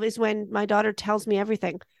 12 is when my daughter tells me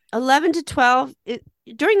everything. 11 to 12,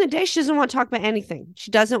 during the day, she doesn't want to talk about anything.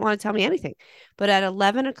 She doesn't want to tell me anything. But at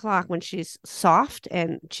 11 o'clock, when she's soft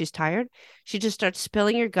and she's tired, she just starts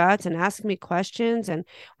spilling her guts and asking me questions. And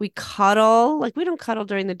we cuddle. Like, we don't cuddle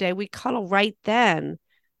during the day, we cuddle right then.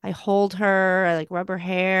 I hold her, I like rub her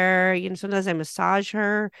hair, sometimes I massage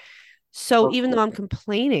her. So even though I'm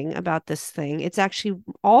complaining about this thing, it's actually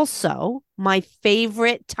also my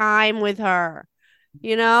favorite time with her.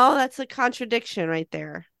 That's a contradiction right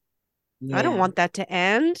there. I don't Yeah, want that to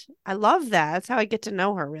end. I love that. That's how I get to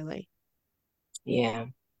know her, really. yeah,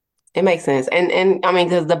 it makes sense. And I mean,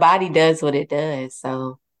 because the body does what it does.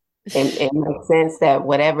 So it makes sense that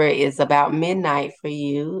whatever is about midnight for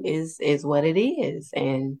you is what it is.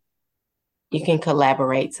 And you can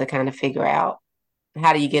collaborate to kind of figure out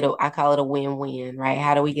how do you get I call it a win-win, right?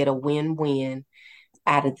 How do we get a win-win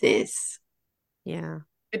out of this? Yeah.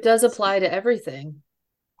 It does apply to everything.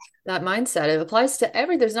 That mindset, it applies to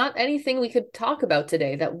every, there's not anything we could talk about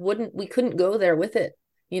today that we couldn't go there with it,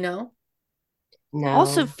 you know?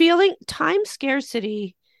 Also, No. feeling time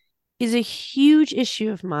scarcity is a huge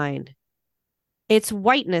issue of mine. It's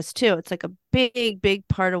whiteness too. It's like a big, big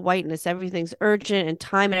part of whiteness. Everything's urgent and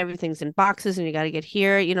time and everything's in boxes and you got to get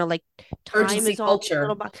here. Like time Urgency is all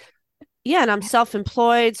little culture. box. Yeah, and I'm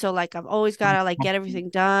self-employed, so like I've always got to like get everything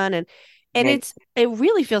done and Right. it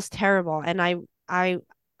really feels terrible and I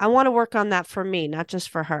want to work on that for me, not just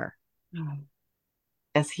for her.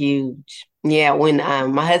 That's huge. Yeah, when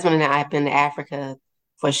my husband and I have been to Africa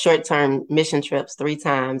for short-term mission trips 3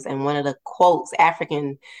 times, and one of the quotes,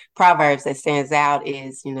 African proverbs that stands out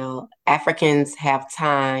is, Africans have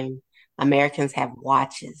time, Americans have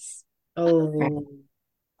watches. Right? Oh,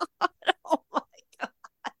 Oh my God.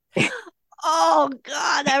 Oh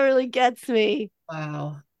God, that really gets me.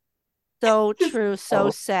 wow. So true, so So,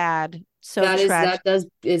 sad, so That tragic. does,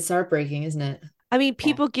 it's heartbreaking, isn't it? I mean, yeah.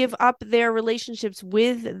 people give up their relationships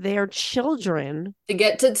with their children To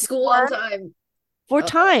get to school on for time. for Oh,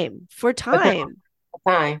 time, for time.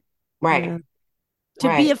 Time. Right. Yeah. To be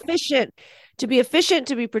Right. efficient, to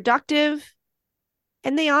be productive.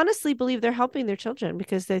 And they honestly believe they're helping their children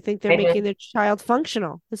because they think they're They making do. their child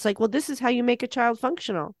functional. It's like, well, this is how you make a child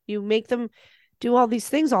functional. You make them do all these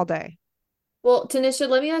things all day. well, Tanisha,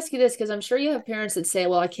 let me ask you this because I'm sure you have parents that say,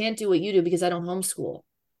 well, I can't do what you do because I don't homeschool.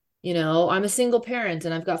 I'm a single parent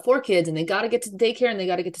and I've got 4 kids and they got to get to daycare and they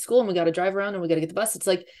got to get to school and we got to drive around and we got to get the bus. It's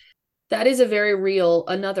like that is a very real,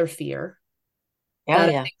 another fear Oh that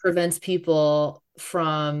I yeah. think prevents people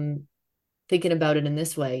from thinking about it in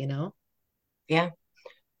this way. Yeah.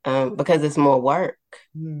 Because it's more work.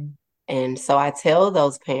 Mm. And so I tell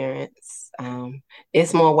those parents,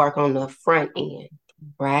 it's more work on the front end,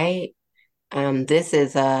 right? This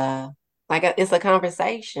is it's a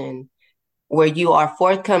conversation where you are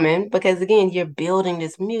forthcoming because again, you're building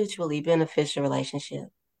this mutually beneficial relationship.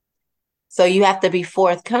 So you have to be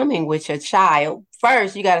forthcoming with your child.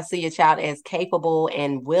 First, you got to see your child as capable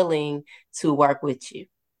and willing to work with you.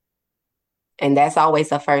 And that's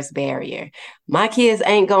always a first barrier. My kids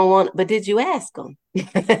ain't gonna want, but did you ask them?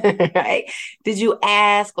 Right? Did you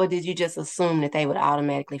ask or did you just assume that they would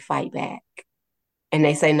automatically fight back? And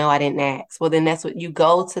they say, no, I didn't ask. Well, then that's what you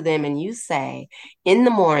go to them and you say, in the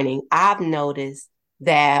morning, I've noticed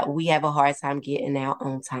that we have a hard time getting out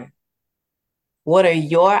on time. What are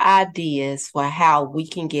your ideas for how we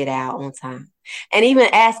can get out on time? And even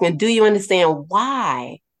asking, do you understand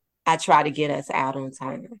why I try to get us out on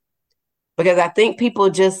time? Because I think people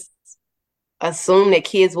just assume that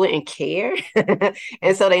kids wouldn't care.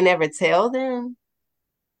 And so they never tell them.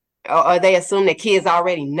 Or they assume that kids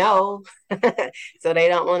already know. So they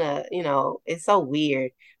don't want to, it's so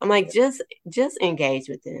weird. I'm like, just engage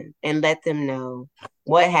with them and let them know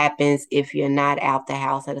what happens if you're not out the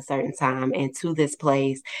house at a certain time and to this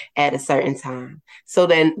place at a certain time. So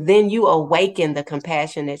then you awaken the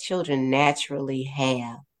compassion that children naturally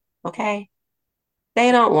have. Okay?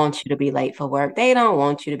 They don't want you to be late for work. They don't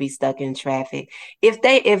want you to be stuck in traffic. If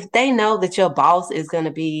they know that your boss is going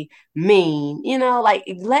to be mean, like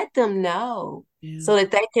let them know so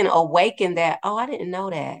that they can awaken that, oh, I didn't know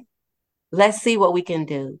that. Let's see what we can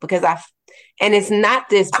do. And it's not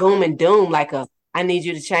this boom and doom like I need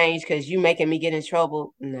you to change because you making me get in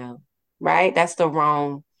trouble. No, right? That's the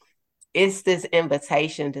wrong. It's this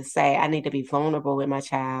invitation to say, I need to be vulnerable with my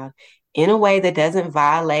child in a way that doesn't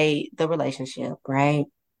violate the relationship, right?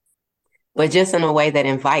 But just in a way that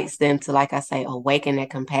invites them to, like I say, awaken that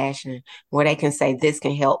compassion where they can say, this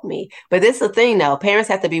can help me. But this is the thing, though. Parents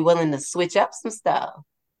have to be willing to switch up some stuff.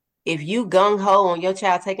 If you gung-ho on your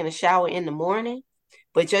child taking a shower in the morning,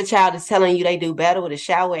 but your child is telling you they do better with a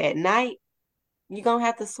shower at night, you're going to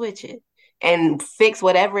have to switch it and fix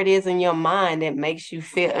whatever it is in your mind that makes you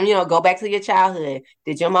feel, go back to your childhood.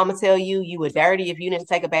 Did your mama tell you you were dirty if you didn't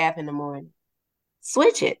take a bath in the morning?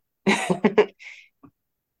 Switch it.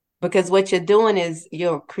 Because what you're doing is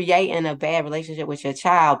you're creating a bad relationship with your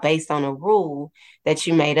child based on a rule that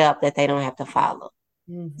you made up that they don't have to follow.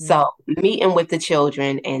 Mm-hmm. So meeting with the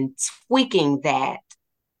children and tweaking that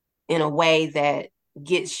in a way that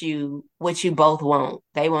gets you what you both want.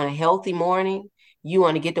 They want a healthy morning. You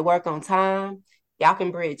want to get to work on time. Y'all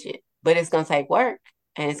can bridge it, but it's going to take work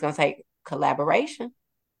and it's going to take collaboration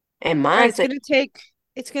and mindset.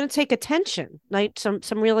 It's going to take attention, like some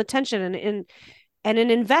real attention and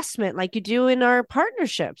an investment like you do in our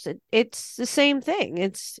partnerships. It's the same thing.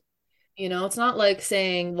 It's not like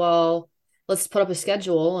saying, well, let's put up a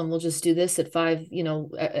schedule and we'll just do this at 5,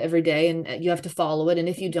 every day and you have to follow it. And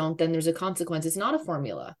if you don't, then there's a consequence. It's not a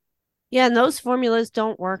formula. Yeah. And those formulas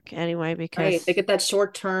don't work anyway, because they get that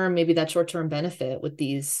short-term benefit with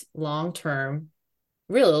these long-term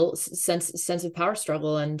real sense of power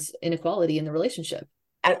struggle and inequality in the relationship.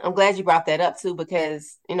 I'm glad you brought that up too,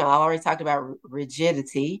 because, I already talked about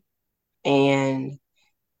rigidity and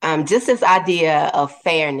just this idea of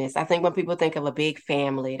fairness. I think when people think of a big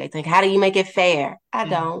family, they think, how do you make it fair? I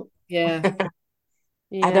don't. Yeah.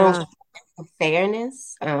 I don't.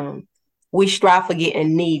 Fairness. We strive for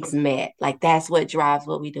getting needs met. Like that's what drives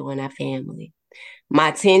what we do in our family.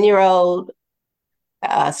 My 10-year-old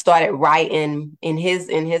started writing in his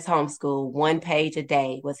homeschool. 1 page a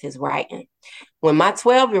day was his writing. When my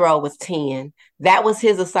 12-year-old was 10, that was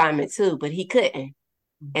his assignment too, but he couldn't.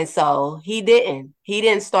 And so he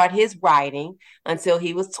didn't start his writing until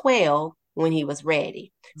he was 12 when he was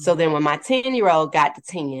ready. Mm-hmm. So then when my 10-year-old got to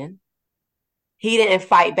 10, he didn't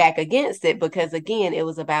fight back against it because again, it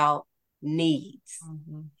was about needs.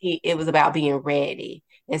 Mm-hmm. It was about being ready.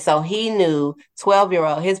 And so he knew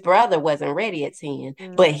 12-year-old, his brother wasn't ready at 10,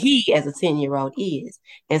 but he as a 10-year-old is.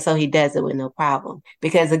 And so he does it with no problem.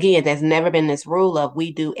 Because again, there's never been this rule of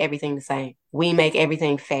we do everything the same. We make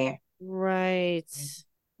everything fair. Right.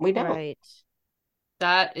 We don't. Right.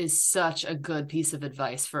 That is such a good piece of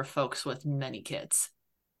advice for folks with many kids.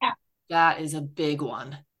 Yeah. That is a big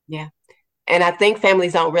one. Yeah. And I think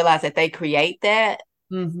families don't realize that they create that.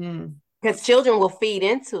 Mm-hmm. Because children will feed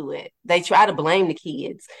into it. They try to blame the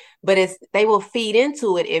kids, but they will feed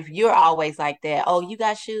into it if you're always like that. Oh, you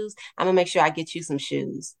got shoes? I'm going to make sure I get you some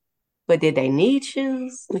shoes. But did they need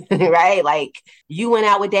shoes? Right? Like you went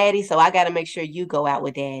out with daddy, so I got to make sure you go out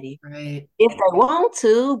with daddy. Right. If they want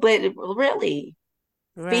to, but really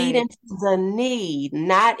feed into the need,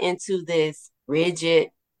 not into this rigid,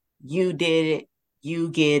 you did it, you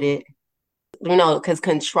get it. Because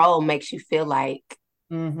control makes you feel like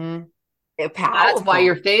that's why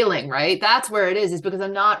you're failing, right? That's where it is because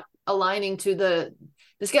I'm not aligning to the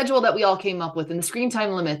schedule that we all came up with and the screen time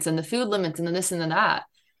limits and the food limits and the this and the that.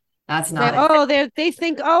 That's not they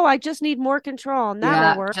think, I just need more control and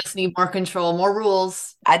that'll work. Just need more control, more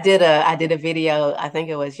rules. I did a video, I think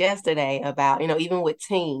it was yesterday, about, even with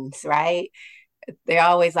teens, right? They're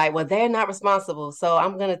always like, well, they're not responsible, so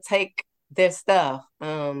I'm gonna take their stuff.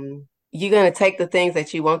 you're going to take the things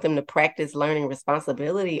that you want them to practice learning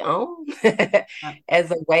responsibility on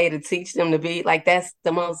as a way to teach them to be like, that's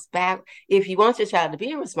the most bad. If you want your child to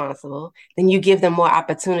be responsible, then you give them more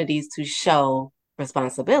opportunities to show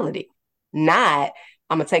responsibility. Not,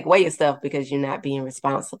 I'm going to take away your stuff because you're not being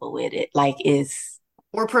responsible with it. Like,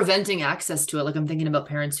 or preventing access to it. Like, I'm thinking about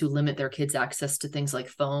parents who limit their kids' access to things like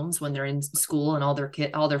phones when they're in school, and all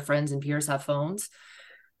their friends and peers have phones.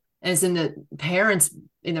 And it's in the parents,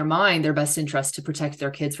 in their mind, their best interest to protect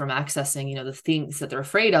their kids from accessing, the things that they're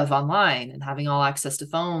afraid of online, and having all access to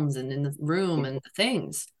phones and in the room and the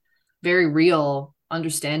things. Very real,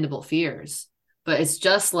 understandable fears. But it's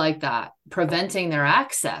just like that, preventing their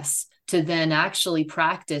access to then actually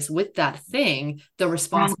practice with that thing the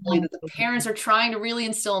responsibility that the parents are trying to really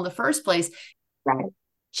instill in the first place. right.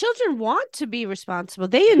 Children want to be responsible.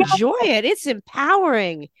 They enjoy it. It's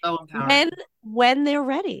empowering. So empowering. When they're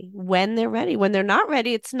ready. When they're ready. When they're not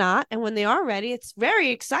ready, it's not. And when they are ready, it's very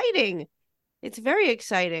exciting. It's very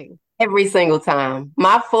exciting. Every single time.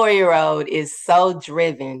 My 4-year-old is so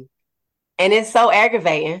driven, and it's so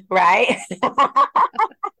aggravating, right?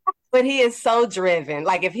 But he is so driven.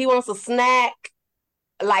 Like, if he wants a snack,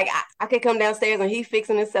 like, I could come downstairs and he's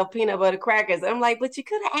fixing himself peanut butter crackers. I'm like, but you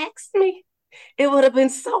could have asked me. It would have been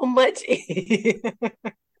so much easier.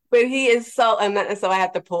 But he is so, and so I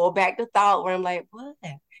have to pull back the thought where I'm like, what?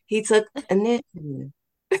 He took initiative.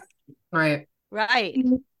 Right.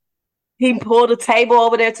 He pulled the table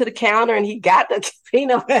over there to the counter and he got the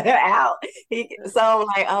peanut butter out. So I'm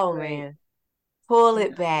like, oh man, pull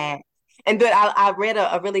it back. And then I read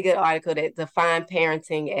a really good article that defined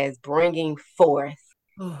parenting as bringing forth,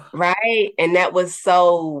 right? And that was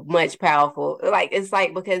so much powerful. Like, it's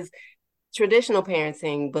like, because traditional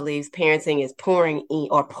parenting believes parenting is pouring in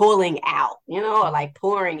or pulling out, or like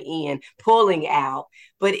pouring in, pulling out.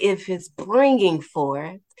 But if it's bringing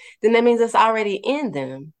forth, then that means it's already in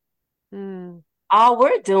them. All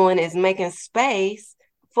we're doing is making space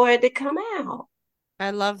for it to come out.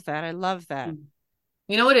 I love that.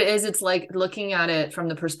 You know what it is? It's like looking at it from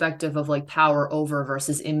the perspective of like power over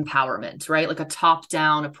versus empowerment, right? Like a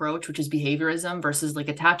top-down approach, which is behaviorism, versus like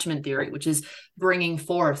attachment theory, which is bringing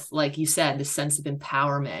forth, like you said, this sense of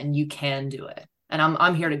empowerment, and you can do it. And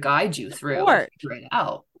I'm here to guide you through and figure it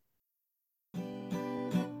out.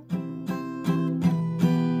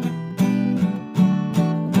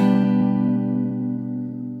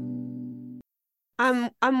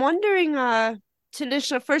 I'm wondering,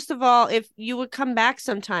 Tanisha, first of all, if you would come back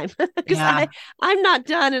sometime, because I'm not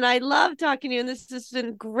done, and I love talking to you, and this has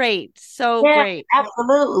been great. So great.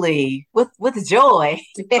 Absolutely. With joy.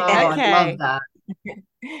 Okay. I love that.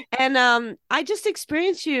 And I just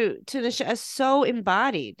experienced you, Tanisha, as so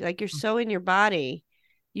embodied. Like, you're so in your body.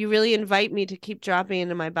 You really invite me to keep dropping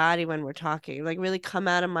into my body when we're talking, like really come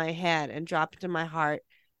out of my head and drop into my heart,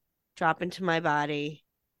 drop into my body.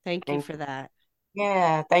 Thank you for that.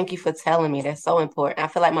 Yeah, thank you for telling me. That's so important. I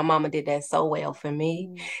feel like my mama did that so well for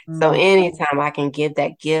me. So anytime I can give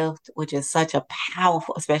that gift, which is such a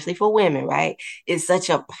powerful, especially for women, right? It's such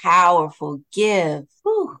a powerful gift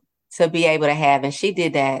to be able to have. And she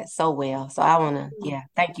did that so well. So I want to,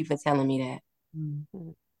 thank you for telling me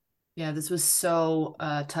that. Yeah, this was so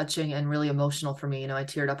touching and really emotional for me. I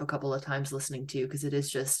teared up a couple of times listening to you, because it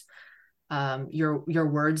is just your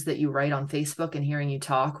words that you write on Facebook, and hearing you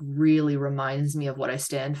talk really reminds me of what I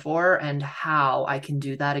stand for and how I can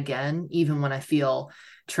do that again, even when I feel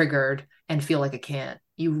triggered and feel like I can't.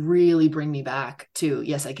 You really bring me back to,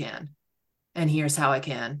 yes, I can. And here's how I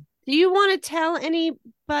can. Do you want to tell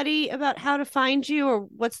anybody about how to find you, or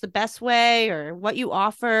what's the best way, or what you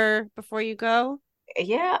offer before you go?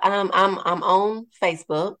 Yeah, I'm on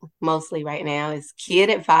Facebook mostly right now. It's Kid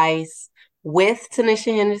Advice with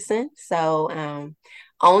Tanisha Henderson. So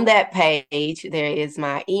on that page, there is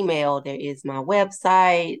my email, there is my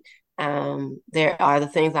website. There are the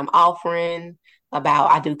things I'm offering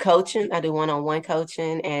about. I do coaching, I do one-on-one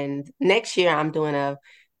coaching, and next year I'm doing a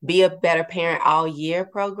Be a Better Parent All Year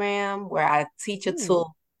program where I teach a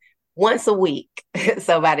tool once a week.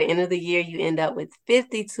 So by the end of the year, you end up with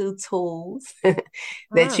 52 tools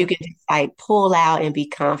that you can just like pull out and be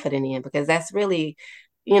confident in, because that's really,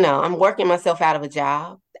 I'm working myself out of a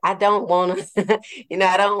job. I don't want to,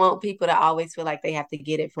 I don't want people to always feel like they have to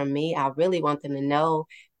get it from me. I really want them to know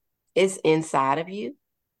it's inside of you.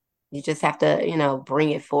 You just have to,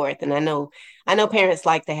 bring it forth. And I know parents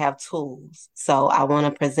like to have tools. So I want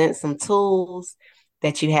to present some tools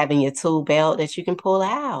that you have in your tool belt that you can pull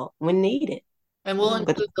out when needed. And we'll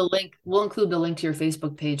include the link. We'll include the link to your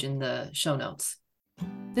Facebook page in the show notes.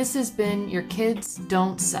 This has been Your Kids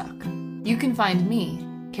Don't Suck. You can find me,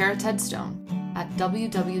 Kara Tedstone, at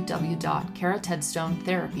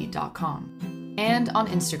www.caratedstonetherapy.com and on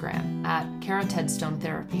Instagram at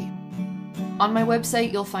caratedstonetherapy. On my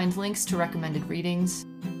website, you'll find links to recommended readings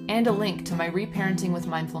and a link to my Reparenting with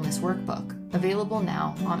Mindfulness workbook, available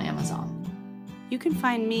now on Amazon. You can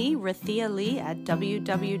find me, Rathia Lee, at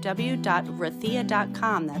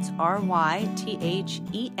www.rathia.com. That's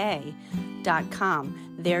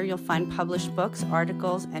RYTHEA.com. There you'll find published books,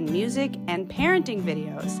 articles, and music, and parenting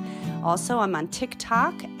videos. Also, I'm on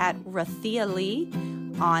TikTok at Rathia Lee,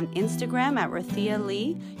 on Instagram at Rathia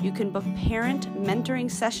Lee. You can book parent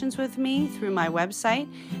mentoring sessions with me through my website.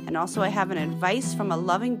 And also I have an Advice from a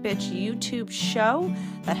Loving Bitch YouTube show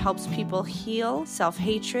that helps people heal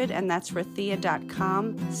self-hatred, and that's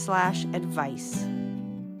rathia.com/advice.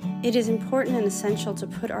 It is important and essential to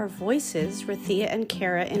put our voices, Rathia and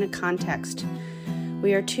Kara, in a context.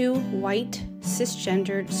 We are two white,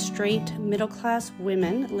 cisgendered, straight, middle-class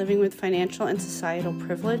women living with financial and societal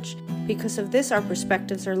privilege. Because of this, our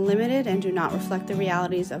perspectives are limited and do not reflect the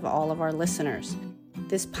realities of all of our listeners.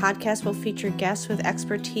 This podcast will feature guests with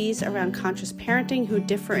expertise around conscious parenting who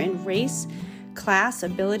differ in race, class,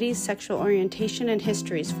 abilities, sexual orientation, and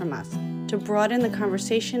histories from us, to broaden the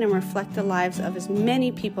conversation and reflect the lives of as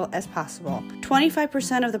many people as possible.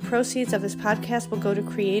 25% of the proceeds of this podcast will go to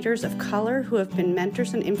creators of color who have been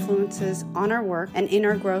mentors and influences on our work and in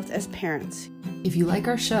our growth as parents. If you like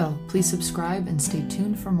our show, please subscribe and stay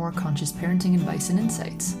tuned for more conscious parenting advice and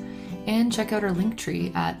insights. And check out our link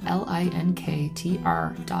tree at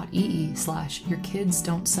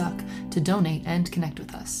linktr.ee/yourkidsdon'tsuck to donate and connect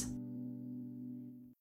with us.